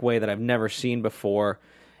unique way that I've never seen before.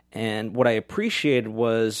 And what I appreciated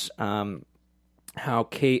was how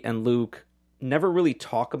Kate and Luke never really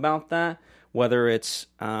talk about that, whether it's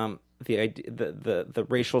the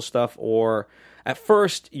racial stuff, or at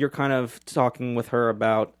first you're kind of talking with her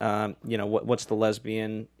about what's the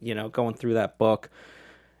lesbian, going through that book,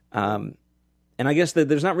 and I guess that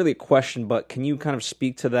there's not really a question, but can you kind of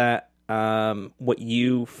speak to that, what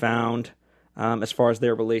you found as far as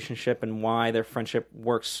their relationship and why their friendship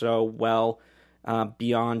works so well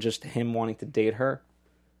beyond just him wanting to date her?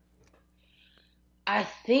 I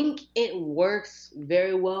think it works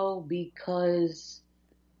very well because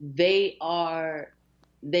they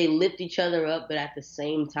lift each other up, but at the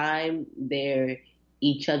same time, they're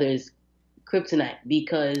each other's kryptonite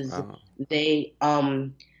because Oh. they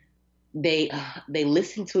um they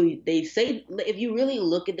listen to they say if you really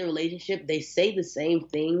look at the relationship, they say the same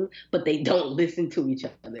thing, but they don't listen to each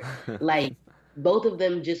other. Like both of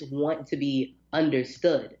them just want to be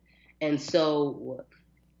understood, and so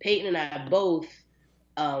Peyton and I both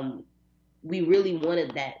um we really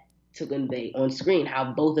wanted that to convey on screen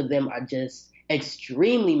how both of them are just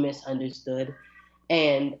extremely misunderstood,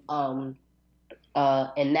 and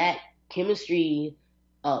and that chemistry,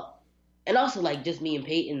 uh and also like just me and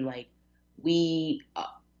Peyton, like we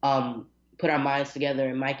put our minds together,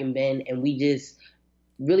 and Mike and Ben, and we just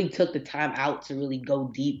really took the time out to really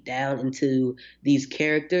go deep down into these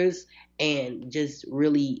characters and just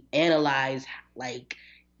really analyze like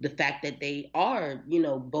the fact that they are,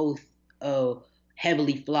 both uh,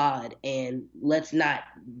 heavily flawed, and let's not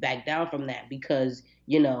back down from that because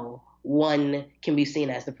one can be seen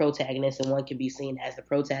as the protagonist and one can be seen as the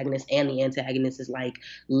protagonist and the antagonist. Is like,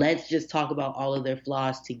 let's just talk about all of their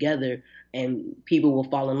flaws together and people will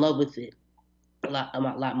fall in love with it a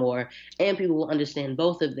lot more, and people will understand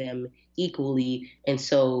both of them equally, and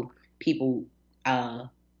so people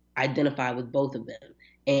identify with both of them.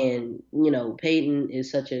 And Peyton is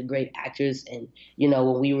such a great actress, and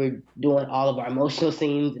when we were doing all of our emotional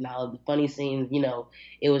scenes and all of the funny scenes,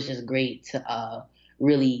 it was just great to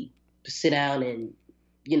really sit down and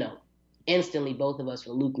instantly both of us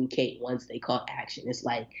were Luke and Kate once they caught action. It's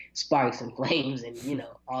like sparks and flames and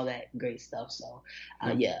all that great stuff. So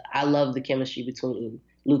yeah, I love the chemistry between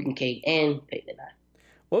Luke and Kate and Peyton and I.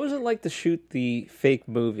 What was it like to shoot the fake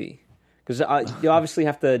movie? Because you obviously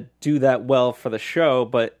have to do that well for the show,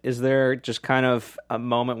 but is there just kind of a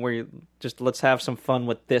moment where you just let's have some fun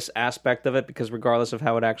with this aspect of it? Because regardless of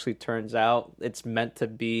how it actually turns out, it's meant to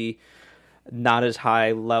be not as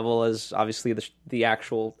high level as obviously the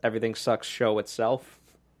actual Everything Sucks show itself.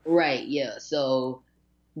 Right, yeah. So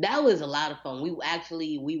that was a lot of fun. We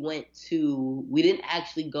didn't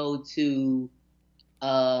actually go to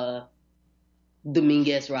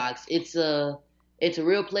Dominguez Rocks. It's a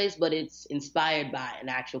real place, but it's inspired by an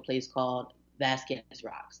actual place called Vasquez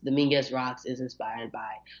Rocks. Dominguez Rocks is inspired by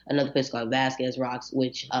another place called Vasquez Rocks,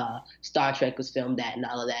 which Star Trek was filmed at and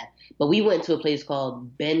all of that. But we went to a place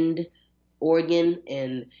called Bend, Oregon,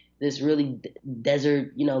 and this really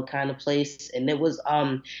desert, kind of place. And it was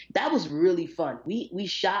that was really fun. We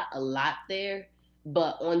shot a lot there,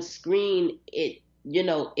 but on screen it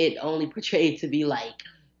only portrayed to be like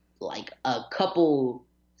a couple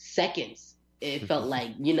seconds. It felt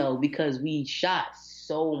like, because we shot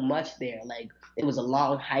so much there. Like it was a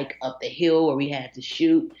long hike up the hill where we had to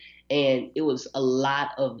shoot, and it was a lot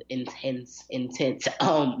of intense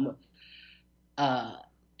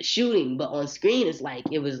shooting. But on screen it's like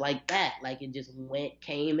it was like that, like it just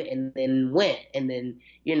came and then went, and then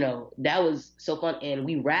that was so fun. And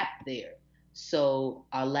we wrapped there, so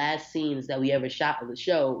our last scenes that we ever shot of the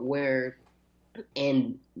show were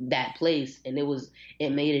in that place, and it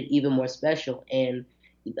made it even more special. And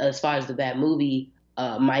as far as the bad movie,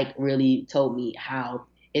 Mike really told me how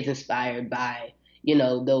it's inspired by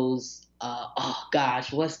those oh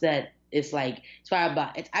gosh, what's that? It's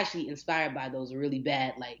actually inspired by those really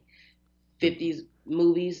bad like 50s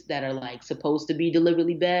movies that are like supposed to be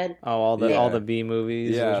deliberately bad. Oh, all the B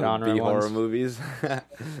movies, the genre B horror ones. movies.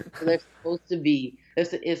 They're supposed to be.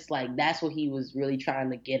 It's like that's what he was really trying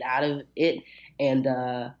to get out of it.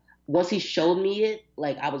 And once he showed me it,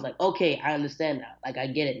 like I was like, okay, I understand now. Like I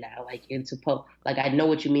get it now. Like like I know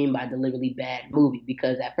what you mean by deliberately bad movie,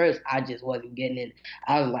 because at first I just wasn't getting it.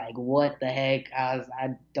 I was like, what the heck?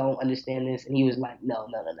 I don't understand this. And he was like, no,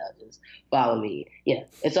 just follow me. Yeah.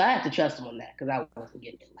 And so I had to trust him on that because I wasn't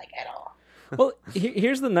getting it like at all. Well,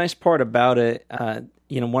 here's the nice part about it.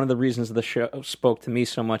 One of the reasons the show spoke to me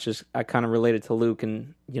so much is I kind of related to Luke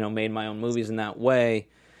and, made my own movies in that way.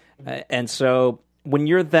 And so when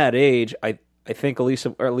you're that age, I think, at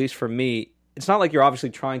least for me, it's not like you're obviously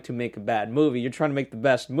trying to make a bad movie. You're trying to make the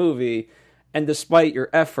best movie. And despite your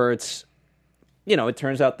efforts, it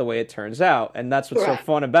turns out the way it turns out. And that's what's so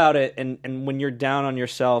fun about it. And when you're down on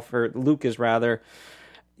yourself, or Luke is rather,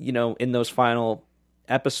 in those final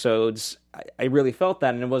episodes, I really felt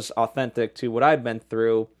that, and it was authentic to what I'd been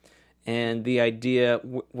through. And the idea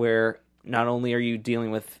where not only are you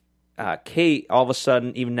dealing with Kate, all of a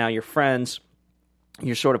sudden, even now you're friends,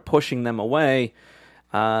 you're sort of pushing them away,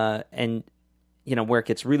 and where it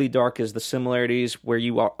gets really dark is the similarities where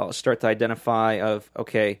you start to identify of,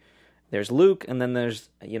 okay, there's Luke, and then there's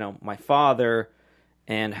my father,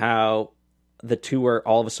 and how the two are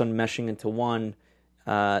all of a sudden meshing into one.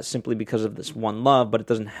 simply because of this one love, but it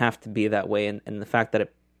doesn't have to be that way. And the fact that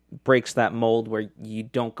it breaks that mold where you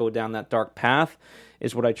don't go down that dark path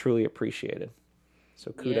is what I truly appreciated.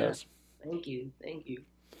 So kudos. Yeah. Thank you.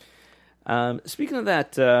 Speaking of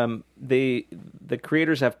that, the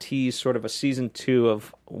creators have teased sort of a season 2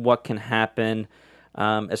 of what can happen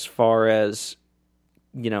as far as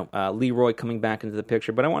Leroy coming back into the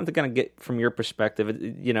picture. But I wanted to kind of get from your perspective,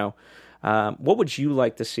 what would you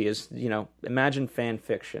like to see? As imagine fan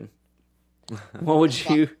fiction. What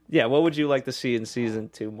would you like to see in season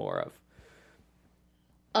 2 more of?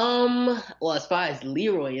 Well, as far as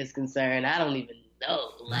Leroy is concerned, I don't even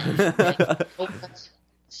know. Like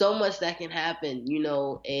so much that can happen,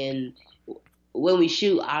 and when we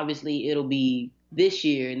shoot, obviously it'll be this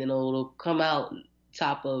year, and then it'll come out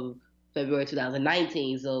top of February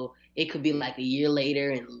 2019, so it could be like a year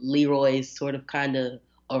later, and Leroy's sort of kind of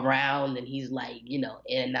around, and he's like, in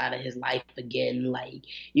and out of his life again. Like,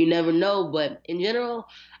 you never know, but in general,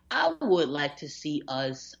 I would like to see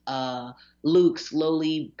Luke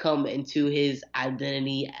slowly come into his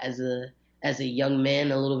identity as a young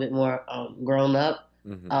man, a little bit more grown up.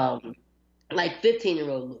 Mm-hmm. Like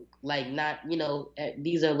 15-year-old Luke, like not,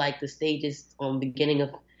 these are like the stages on beginning of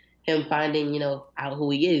him finding, out who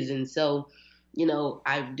he is. And so,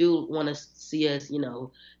 I do want to see us,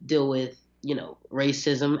 deal with,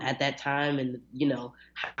 racism at that time, and,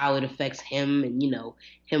 how it affects him, and,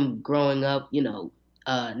 him growing up,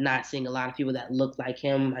 not seeing a lot of people that look like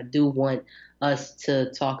him. I do want us to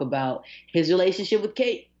talk about his relationship with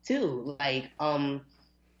Kate too. Like,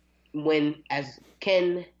 when as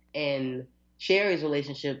Ken and Sherry's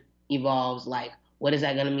relationship evolves, like, what is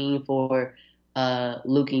that going to mean for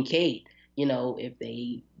Luke and Kate? If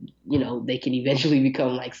they, they can eventually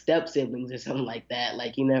become like step siblings or something like that.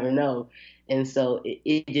 Like, you never know. And so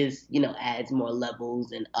it just, adds more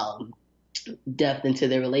levels and depth into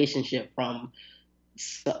their relationship, from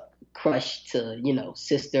crush to,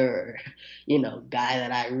 sister, or, guy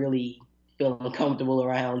that I really feel uncomfortable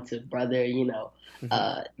around, to brother,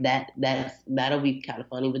 that'll be kind of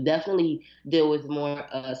funny, but definitely deal with more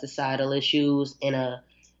societal issues in a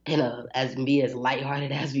be as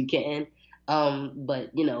lighthearted as we can.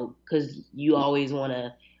 But because you always want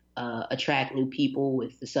to attract new people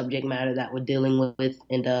with the subject matter that we're dealing with,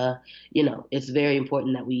 and it's very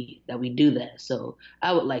important that we do that. So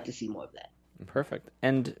I would like to see more of that. Perfect.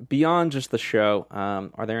 And beyond just the show,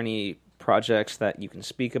 are there any projects that you can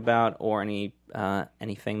speak about, or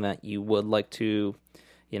anything that you would like to,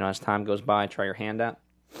 as time goes by, try your hand at?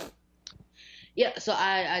 Yeah, so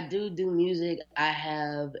I do music. I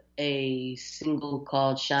have a single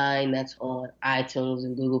called Shine that's on iTunes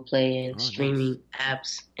and Google Play and streaming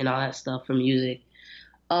apps and all that stuff for music.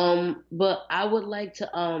 But I would like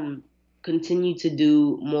to continue to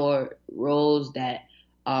do more roles that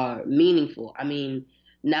are meaningful. I mean,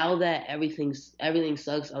 now that everything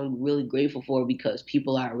sucks, I'm really grateful for it, because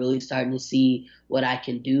people are really starting to see what I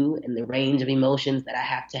can do and the range of emotions that I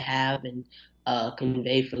have and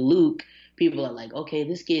convey for Luke. People are like, okay,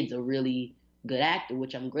 this kid's a really good actor,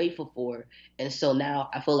 which I'm grateful for. And so now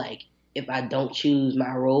I feel like if I don't choose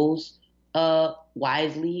my roles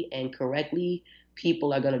wisely and correctly,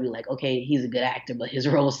 people are going to be like, okay, he's a good actor, but his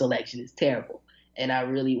role selection is terrible. And I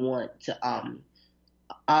really want to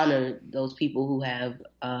honor those people who have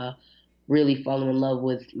really fallen in love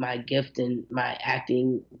with my gift and my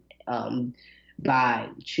acting by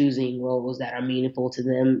choosing roles that are meaningful to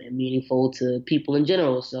them and meaningful to people in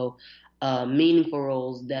general. So meaningful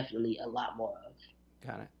roles, definitely a lot more of.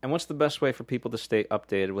 Got it. And what's the best way for people to stay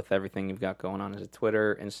updated with everything you've got going on? Is it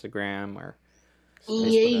Twitter, Instagram, or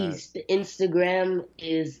Yes, the Instagram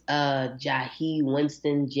is Jahi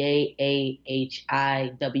Winston,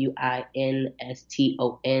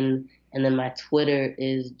 JahiWinston, and then my Twitter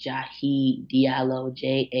is Jahi Diallo,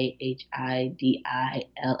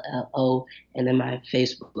 JahiDillo, and then my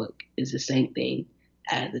Facebook is the same thing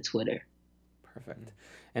as the Twitter. Perfect.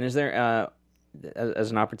 And is there,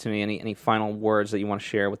 as an opportunity, any final words that you want to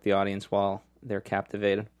share with the audience while they're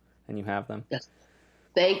captivated and you have them? Yes.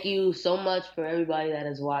 Thank you so much for everybody that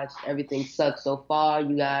has watched Everything Sucks so far.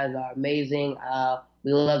 You guys are amazing.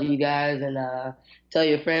 We love you guys, and tell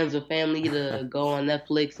your friends or family to go on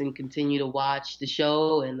Netflix and continue to watch the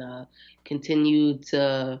show, and continue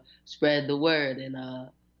to spread the word. And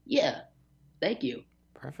thank you.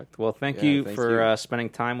 Perfect. Well, thank you for spending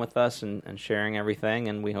time with us and sharing everything,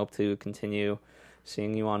 and we hope to continue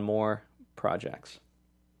seeing you on more projects.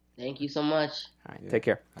 Thank you so much. All right, take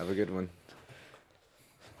care. Have a good one.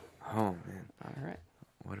 Oh, man. All right.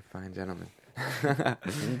 What a fine gentleman.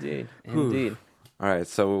 Indeed. Indeed. All right,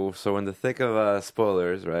 so in the thick of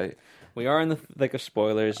spoilers, right? We are in the thick of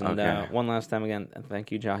spoilers, and Okay. one last time again,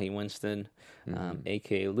 thank you, Jahi Winston,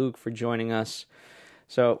 aka Luke, for joining us.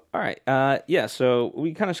 So, all right, so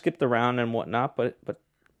we kind of skipped around and whatnot, but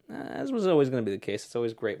as was always going to be the case, it's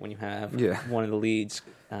always great when you have one of the leads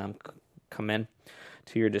come in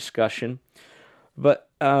to your discussion. But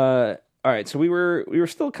all right, so we were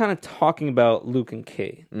still kind of talking about Luke and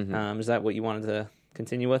Kate. Is that what you wanted to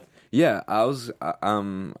continue with? Yeah, I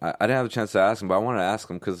didn't have a chance to ask him, but I wanted to ask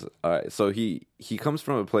him because so he comes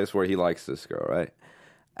from a place where he likes this girl, right?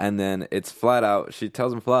 And then it's flat out. She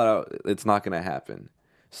tells him flat out it's not going to happen.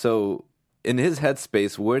 So in his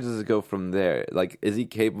headspace, where does it go from there? Like, is he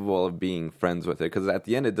capable of being friends with her? Because at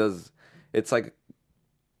the end, it's like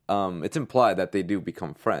it's implied that they do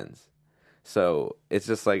become friends. So it's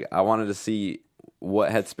just like I wanted to see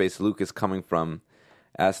what headspace Luke is coming from,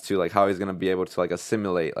 as to like how he's gonna be able to like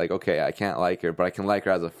assimilate. Like, okay, I can't like her, but I can like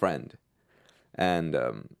her as a friend, and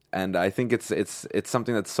I think it's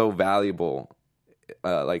something that's so valuable.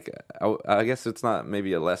 Like I guess it's not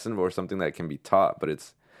maybe a lesson or something that can be taught, but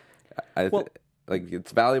it's like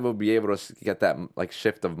it's valuable to be able to get that like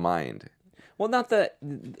shift of mind. Well, not that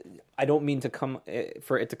I don't mean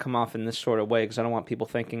for it to come off in this sort of way, because I don't want people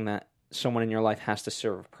thinking that someone in your life has to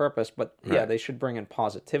serve a purpose. But yeah, they should bring in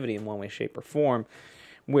positivity in one way, shape, or form.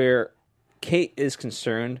 Where Kate is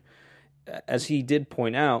concerned, as he did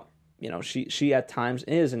point out, she at times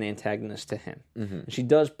is an antagonist to him. She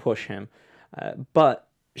does push him, but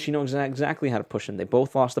she knows exactly how to push him. They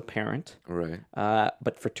both lost a parent, right?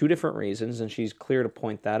 But for two different reasons, and she's clear to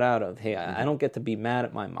point that out. Of hey, I don't get to be mad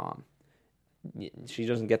at my mom. She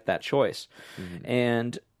doesn't get that choice,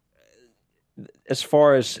 and as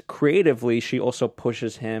far as creatively, she also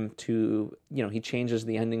pushes him to he changes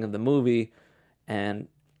the ending of the movie, and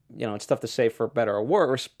it's tough to say for better or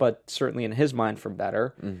worse, but certainly in his mind for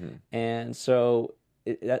better, and so.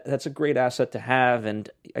 That's a great asset to have, and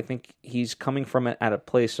I think he's coming from it at a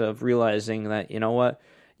place of realizing that,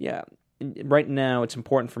 right now it's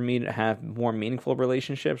important for me to have more meaningful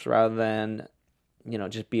relationships rather than,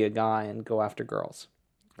 just be a guy and go after girls.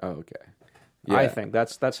 Oh, okay. Yeah. I think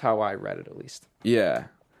that's how I read it, at least. Yeah.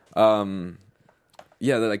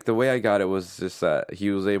 Like the way I got it was just that he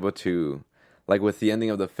was able to, like with the ending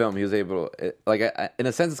of the film, he was able to, in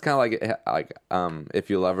a sense, it's kind of like If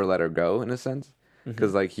You Love Her, Let Her Go, in a sense.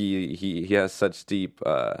 Because like he has such deep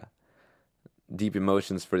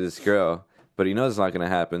emotions for this girl, but he knows it's not going to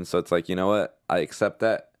happen. So it's like, you know what, I accept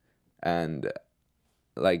that, and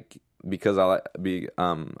like because I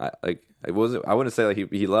wouldn't say like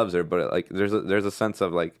he loves her, but like there's a sense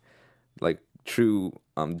of like true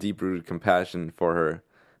deep rooted compassion for her.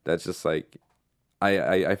 That's just like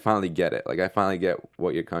I finally get it. Like I finally get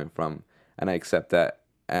what you're coming from, and I accept that.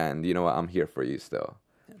 And you know what, I'm here for you still.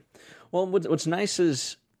 Well, what's nice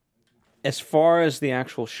is, as far as the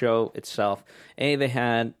actual show itself, they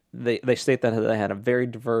state that they had a very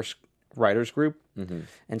diverse writers group,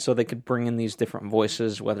 and so they could bring in these different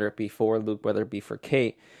voices, whether it be for Luke, whether it be for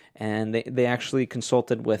Kate, and they actually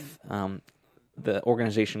consulted with the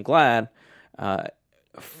organization GLAAD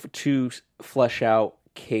to flesh out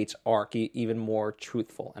Kate's arc even more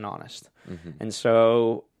truthful and honest, and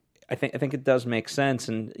so. I think it does make sense,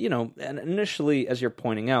 and and initially, as you're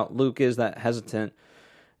pointing out, Luke is that hesitant.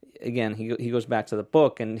 Again, he goes back to the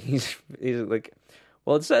book, and he's like,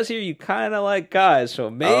 "Well, it says here you kind of like guys, so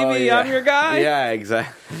maybe I'm your guy." Yeah,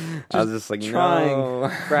 exactly. I was just like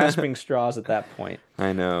grasping straws at that point.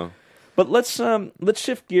 I know. But let's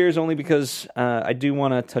shift gears only because I do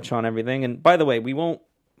want to touch on everything. And by the way,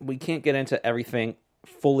 we can't get into everything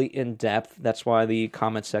fully in depth. That's why the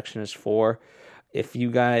comment section is for. If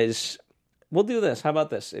you guys, we'll do this. How about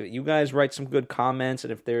this? If you guys write some good comments,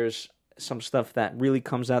 and if there's some stuff that really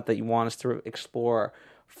comes out that you want us to explore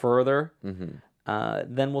further,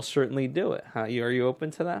 then we'll certainly do it. Are you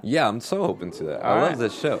open to that? Yeah, I'm so open to that. I love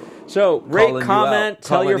this show. So rate, comment,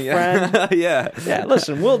 tell your friend. Yeah.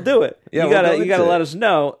 Listen, we'll do it. Yeah, you gotta let us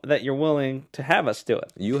know that you're willing to have us do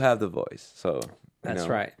it. You have the voice, so that's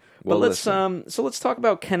right. But let's talk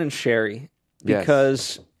about Ken and Sherry,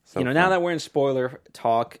 because. Yes. Now that we're in spoiler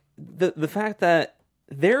talk, the fact that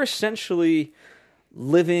they're essentially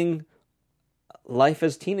living life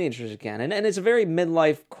as teenagers again, and it's a very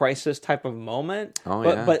midlife crisis type of moment,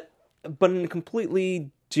 but in a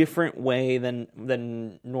completely different way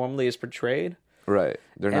than normally is portrayed. Right,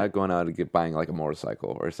 they're not going out to buying like a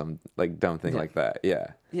motorcycle or some like dumb thing like that. Yeah,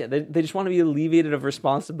 they just want to be alleviated of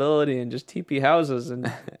responsibility and just teepee houses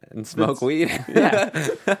and and smoke weed. Yeah.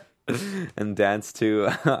 and dance to.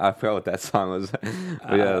 I forgot what that song was. But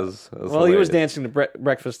yeah, it was Well, he was hilarious. dancing to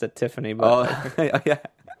Breakfast at Tiffany, but Oh, yeah.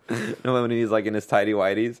 No, when he's like in his tidy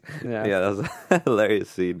whities. Yeah. Yeah, that was a hilarious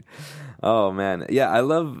scene. Oh man, yeah, I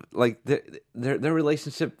love like their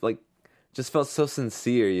relationship. Like, just felt so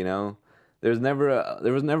sincere. You know, there was never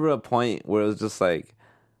a point where it was just like,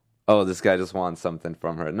 oh, this guy just wants something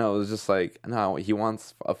from her. No, it was just like, no, he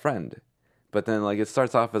wants a friend. But then like it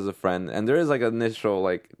starts off as a friend, and there is like initial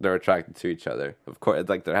like they're attracted to each other. Of course,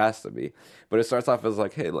 like there has to be. But it starts off as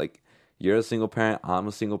like, hey, like you're a single parent, I'm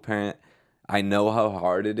a single parent. I know how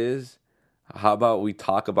hard it is. How about we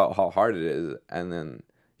talk about how hard it is, and then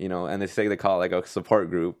and they call it like a support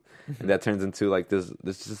group, and that turns into like this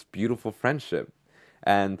just beautiful friendship.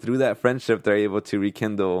 And through that friendship, they're able to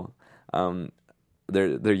rekindle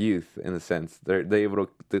their youth in a sense. They're able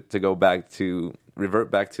to go back to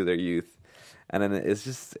revert back to their youth, and then it's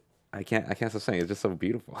just I can't stop saying it's just so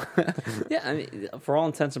beautiful. yeah, I mean, for all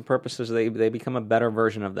intents and purposes, they become a better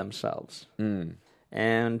version of themselves.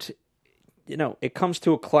 And it comes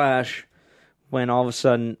to a clash when all of a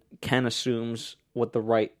sudden Ken assumes what the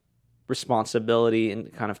right responsibility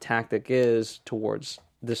and kind of tactic is towards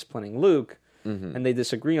disciplining Luke, and they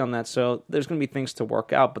disagree on that. So there's going to be things to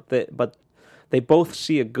work out, but they both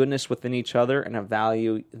see a goodness within each other and a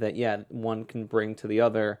value that one can bring to the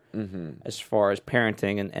other as far as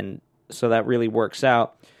parenting, and so that really works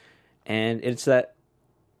out. And it's that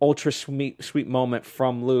ultra sweet moment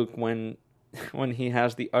from Luke when he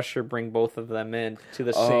has the usher bring both of them in to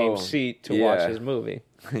the same seat to watch his movie.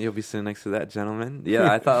 You'll be sitting next to that gentleman.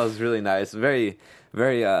 Yeah, I thought it was really nice. Very,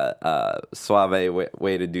 very suave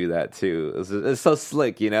way to do that too. It's so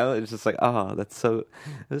slick, It's just like, oh, that's so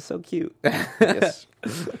cute. Yes,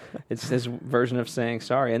 it's his version of saying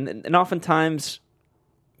sorry, and oftentimes,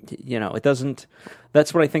 it doesn't.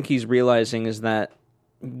 That's what I think he's realizing is that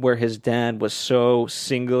where his dad was so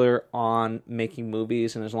singular on making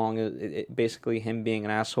movies, and as long as basically him being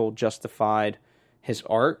an asshole justified his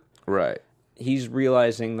art, right? He's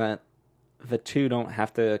realizing that the two don't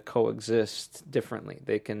have to coexist differently.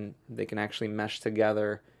 They can actually mesh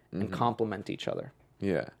together and complement each other.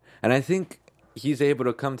 Yeah, and I think he's able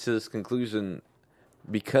to come to this conclusion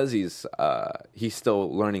because he's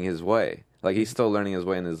still learning his way. Like he's still learning his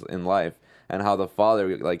way in life, and how the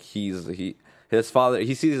father, like his father,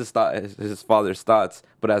 he sees his father's thoughts,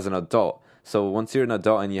 but as an adult. So once you're an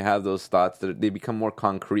adult and you have those thoughts, they become more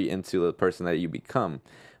concrete into the person that you become.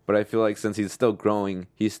 But I feel like since he's still growing,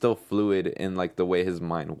 he's still fluid in like the way his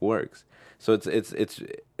mind works. So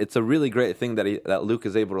it's a really great thing that Luke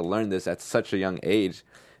is able to learn this at such a young age,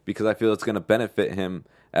 because I feel it's going to benefit him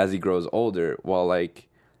as he grows older. While like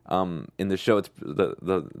in the show, it's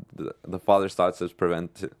the father's thoughts is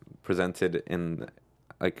presented in.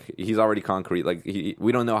 Like he's already concrete. Like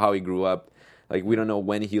we don't know how he grew up. Like we don't know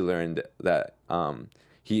when he learned that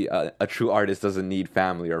a true artist doesn't need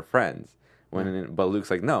family or friends. But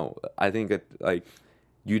Luke's like, no. I think that like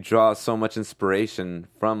you draw so much inspiration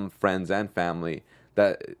from friends and family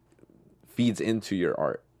that feeds into your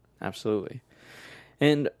art. Absolutely.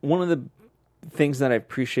 And one of the things that I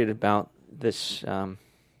appreciate about this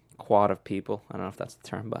quad of people, I don't know if that's the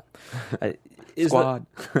term, but is Squad.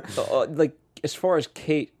 like. As far as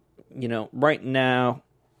Kate, right now,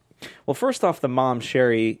 well, first off, the mom,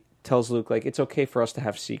 Sherry, tells Luke, like, it's okay for us to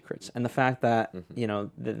have secrets. And the fact that,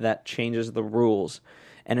 that changes the rules.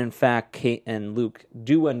 And in fact, Kate and Luke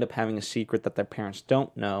do end up having a secret that their parents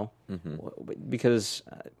don't know, because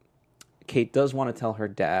Kate does want to tell her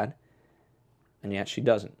dad, and yet she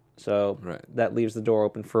doesn't. So that leaves the door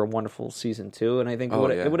open for a wonderful season 2. And I think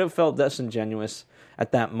it would have felt disingenuous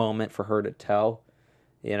at that moment for her to tell.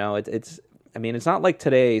 It's not like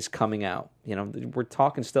today's coming out. We're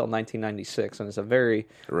talking still 1996, and it's a very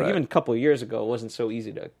even a couple of years ago, it wasn't so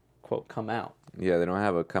easy to quote come out. Yeah, they don't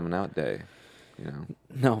have a coming out day.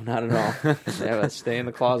 No, not at all. They have a stay in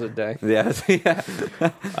the closet day. Yeah.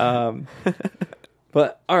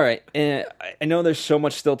 But all right, and I know there's so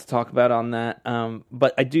much still to talk about on that.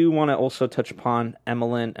 But I do want to also touch upon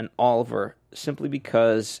Emmeline and Oliver, simply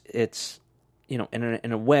because it's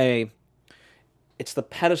in a way. It's the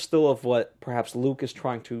pedestal of what perhaps Luke is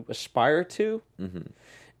trying to aspire to.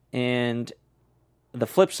 And the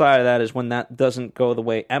flip side of that is when that doesn't go the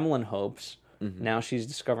way Emmeline hopes, now she's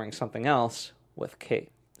discovering something else with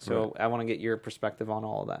Kate. So I want to get your perspective on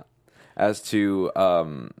all of that. As to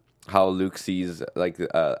how Luke sees like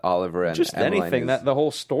Oliver and just Emmeline anything, that the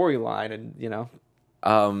whole storyline,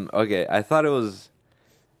 and okay, I thought it was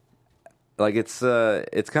like it's kind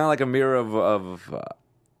of like a mirror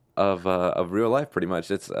of real life, pretty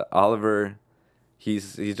much. It's Oliver.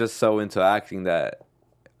 He's just so into acting that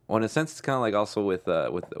well, in a sense, it's kind of like also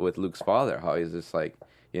with Luke's father, how he's just like,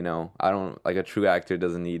 you know, I don't like a true actor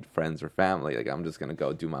doesn't need friends or family. Like I'm just gonna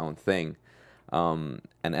go do my own thing. And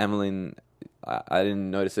Emmeline, I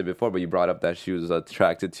didn't notice it before, but you brought up that she was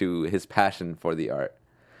attracted to his passion for the art,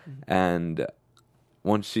 and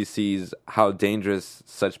once she sees how dangerous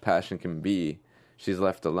such passion can be, she's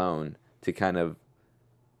left alone to kind of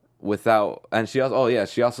without. And she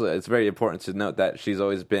also it's very important to note that she's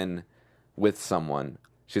always been with someone.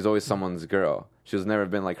 She's always someone's girl. She's never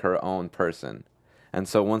been like her own person. And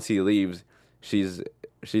so once he leaves, she's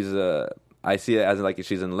I see it as like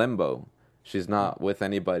she's in limbo. She's not with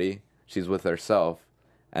anybody. She's with herself,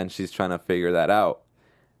 and she's trying to figure that out.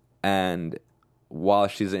 And while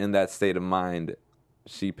she's in that state of mind,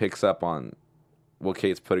 she picks up on what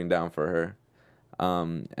Kate's putting down for her,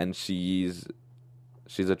 and she's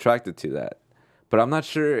attracted to that. But I'm not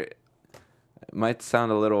sure. It might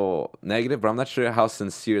sound a little negative, but I'm not sure how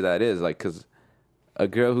sincere that is. Like, because a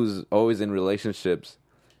girl who's always in relationships,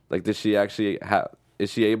 like, does she actually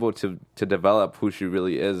is she able to develop who she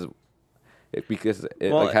really is?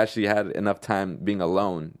 Has she had enough time being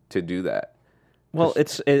alone to do that? Well,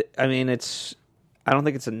 I don't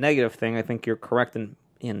think it's a negative thing. I think you're correct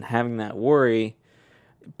in having that worry.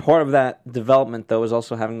 Part of that development, though, is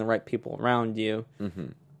also having the right people around you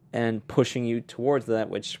and pushing you towards that,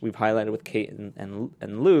 which we've highlighted with Kate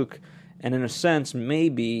and Luke. And in a sense,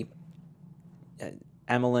 maybe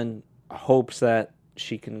Emmeline hopes that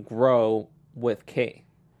she can grow with Kate.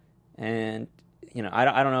 And, you know, I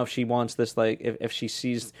don't know if she wants this, like, if she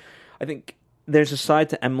sees... I think there's a side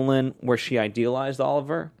to Emmeline where she idealized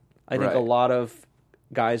Oliver. I think a lot of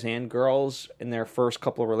guys and girls in their first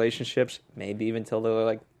couple of relationships, maybe even till they're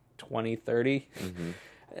like 20, 30,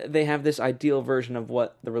 they have this ideal version of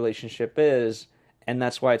what the relationship is, and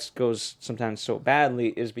that's why it goes sometimes so badly,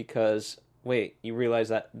 is because, wait, you realize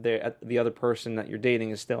that the other person that you're dating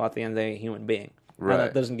is still at the end of the day a human being. Right. And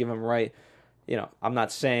that doesn't give them right. You know, I'm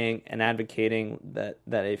not saying and advocating that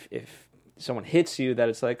if someone hits you that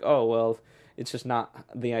it's like, oh, well, it's just not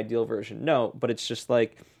the ideal version. No, but it's just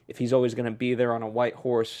like, if he's always going to be there on a white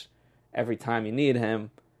horse every time you need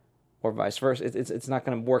him, or vice versa, it's not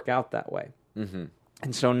going to work out that way. Mm-hmm.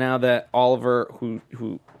 And so now that Oliver,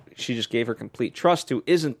 who she just gave her complete trust to,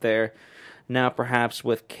 isn't there, now perhaps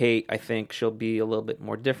with Kate, I think she'll be a little bit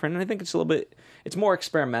more different. And I think it's more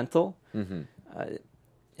experimental. Mm-hmm.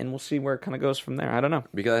 And we'll see where it kind of goes from there. I don't know.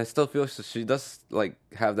 Because I still feel she does like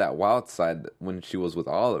have that wild side when she was with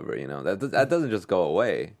Oliver. You know, that doesn't just go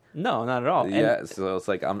away. No, not at all. Yeah, so it's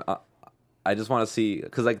like I just want to see,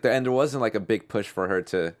 because like there wasn't like a big push for her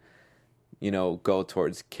to, you know, go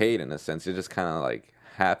towards Kate in a sense. It just kind of like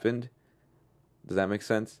happened. Does that make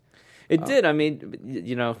sense? It did. I mean,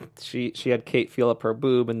 you know, she had Kate feel up her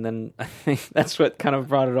boob, and then I think that's what kind of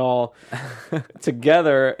brought it all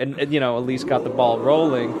together, and you know, at least got the ball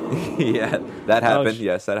rolling. Yeah, that happened.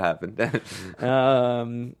 Yes, that happened.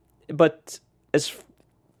 But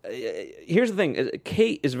here's the thing: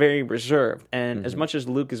 Kate is very reserved, and as much as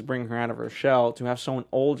Luke is bringing her out of her shell, to have someone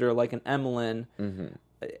older like an Emmeline,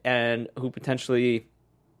 and who potentially,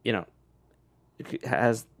 you know,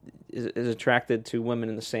 is attracted to women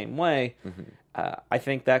in the same way, I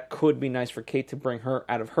think that could be nice for Kate to bring her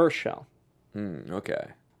out of her shell. Okay.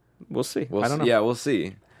 We'll see. I don't know. Yeah, we'll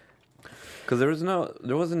see. Because there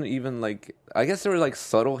wasn't even like, I guess there were like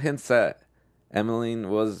subtle hints that Emmeline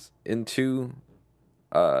was into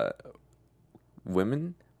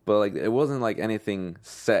women, but like it wasn't like anything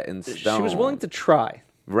set in stone. She was willing to try.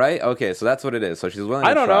 Right? Okay, so that's what it is. So she's willing to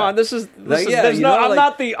try. I don't know. This is I'm like,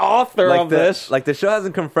 not the author of this. Like the show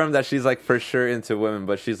hasn't confirmed that she's like for sure into women,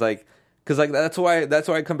 but she's like, because like that's why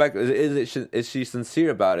I come back. Is she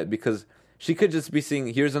sincere about it? Because she could just be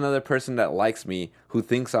seeing, here's another person that likes me who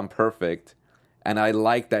thinks I'm perfect, and I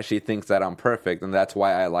like that she thinks that I'm perfect, and that's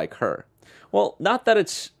why I like her. Well, not that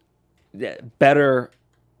it's better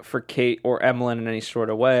for Kate or Emmeline in any sort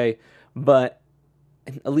of way, but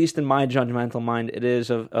at least in my judgmental mind, it is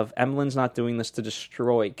of Emmeline's not doing this to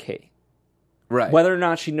destroy Kate. Right. Whether or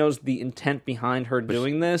not she knows the intent behind her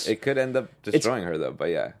doing this. It could end up destroying her, though, but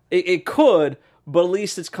yeah. It could, but at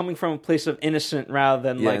least it's coming from a place of innocent rather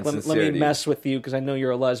than like, let me mess with you because I know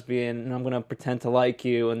you're a lesbian and I'm going to pretend to like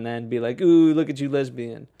you and then be like, ooh, look at you,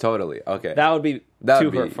 lesbian. Totally. Okay. That would be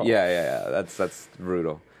hurtful. Yeah. That's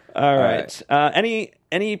brutal. All right.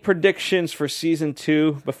 Any predictions for season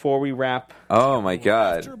 2 before we wrap? Oh my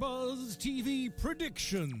God. AfterBuzz TV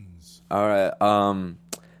predictions. All right.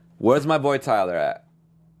 Where's my boy Tyler at?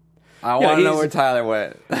 I want to know where Tyler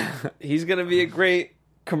went. He's gonna be a great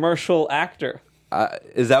commercial actor.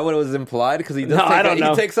 Is that what it was implied? Because he does No, I don't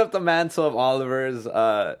know. He takes up the mantle of Oliver's,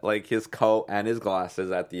 like his coat and his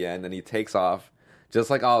glasses at the end, and he takes off just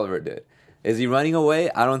like Oliver did. Is he running away?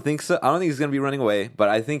 I don't think so. I don't think he's going to be running away, but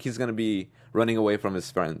I think he's going to be running away from his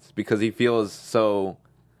friends because he feels so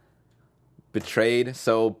betrayed,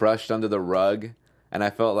 so brushed under the rug, and I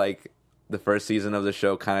felt like the first season of the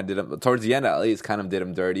show kind of did him, towards the end at least, kind of did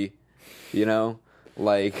him dirty, you know?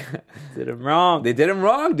 Like, Did him wrong. they did him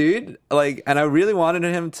wrong, dude. Like, and I really wanted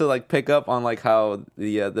him to like pick up on like how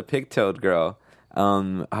the pig-tailed girl,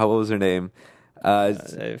 what was her name?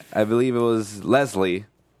 I believe it was Leslie.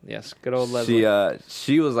 Yes, good old Leslie.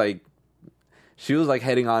 She was like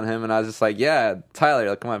hitting on him, and I was just like, yeah, Tyler,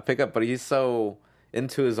 like, come on, pick up. But he's so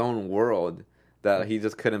into his own world that he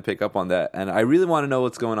just couldn't pick up on that. And I really want to know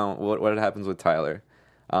what's going on, what happens with Tyler.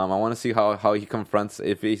 I want to see how he confronts,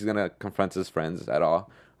 if he's gonna confront his friends at all,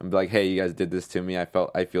 and be like, hey, you guys did this to me. I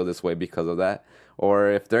feel this way because of that. Or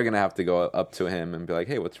if they're gonna have to go up to him and be like,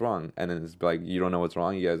 hey, what's wrong? And then it's be like, you don't know what's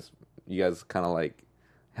wrong. You guys kind of like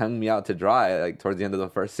hung me out to dry like towards the end of the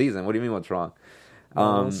first season. What do you mean, what's wrong?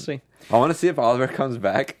 We'll see. I want to see if Oliver comes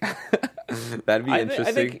back. That'd be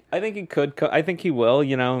interesting. I think he could. I think he will.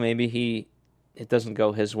 You know, maybe it doesn't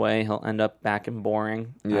go his way. He'll end up back in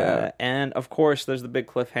boring. Yeah. And of course, there's the big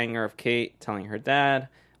cliffhanger of Kate telling her dad,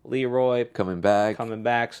 Leroy coming back.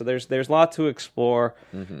 So there's a lot to explore,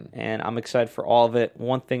 Mm-hmm. and I'm excited for all of it.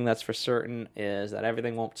 One thing that's for certain is that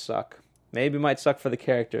everything won't suck. Maybe it might suck for the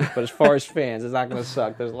characters, but as far as fans, it's not going to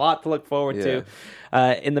suck. There's a lot to look forward to.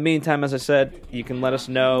 In the meantime, as I said, you can let us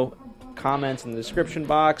know, comments in the description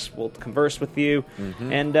box. We'll converse with you.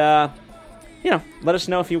 Mm-hmm. And, let us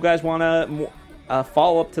know if you guys want to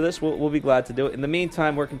follow up to this. We'll be glad to do it. In the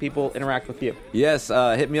meantime, where can people interact with you? Yes,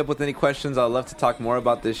 hit me up with any questions. I'd love to talk more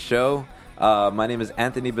about this show. My name is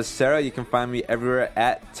Anthony Becerra. You can find me everywhere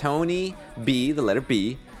at Tony B, the letter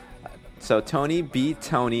B. So Tony B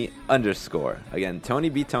Tony _. Again, Tony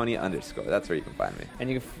B Tony _. That's where you can find me.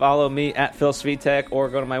 And you can follow me at Phil Svitek or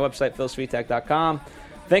go to my website, philsvitek.com.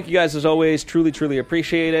 Thank you guys as always. Truly, truly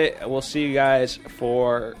appreciate it. We'll see you guys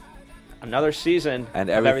for another season. And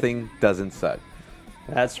everything doesn't suck.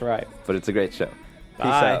 That's right. But it's a great show. Peace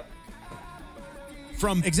Bye. out.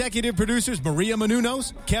 From executive producers Maria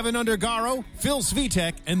Menounos, Kevin Undergaro, Phil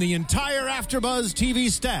Svitek, and the entire AfterBuzz TV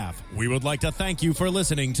staff, we would like to thank you for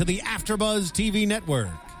listening to the AfterBuzz TV network.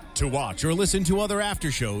 To watch or listen to other after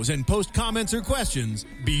shows and post comments or questions,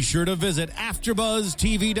 be sure to visit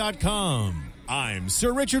AfterBuzzTV.com. I'm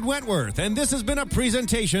Sir Richard Wentworth, and this has been a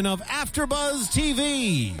presentation of AfterBuzz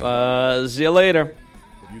TV. See you later.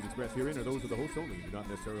 The views expressed herein are those of the host only and do not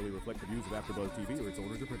necessarily reflect the views of AfterBuzz TV or its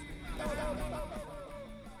owners or principals.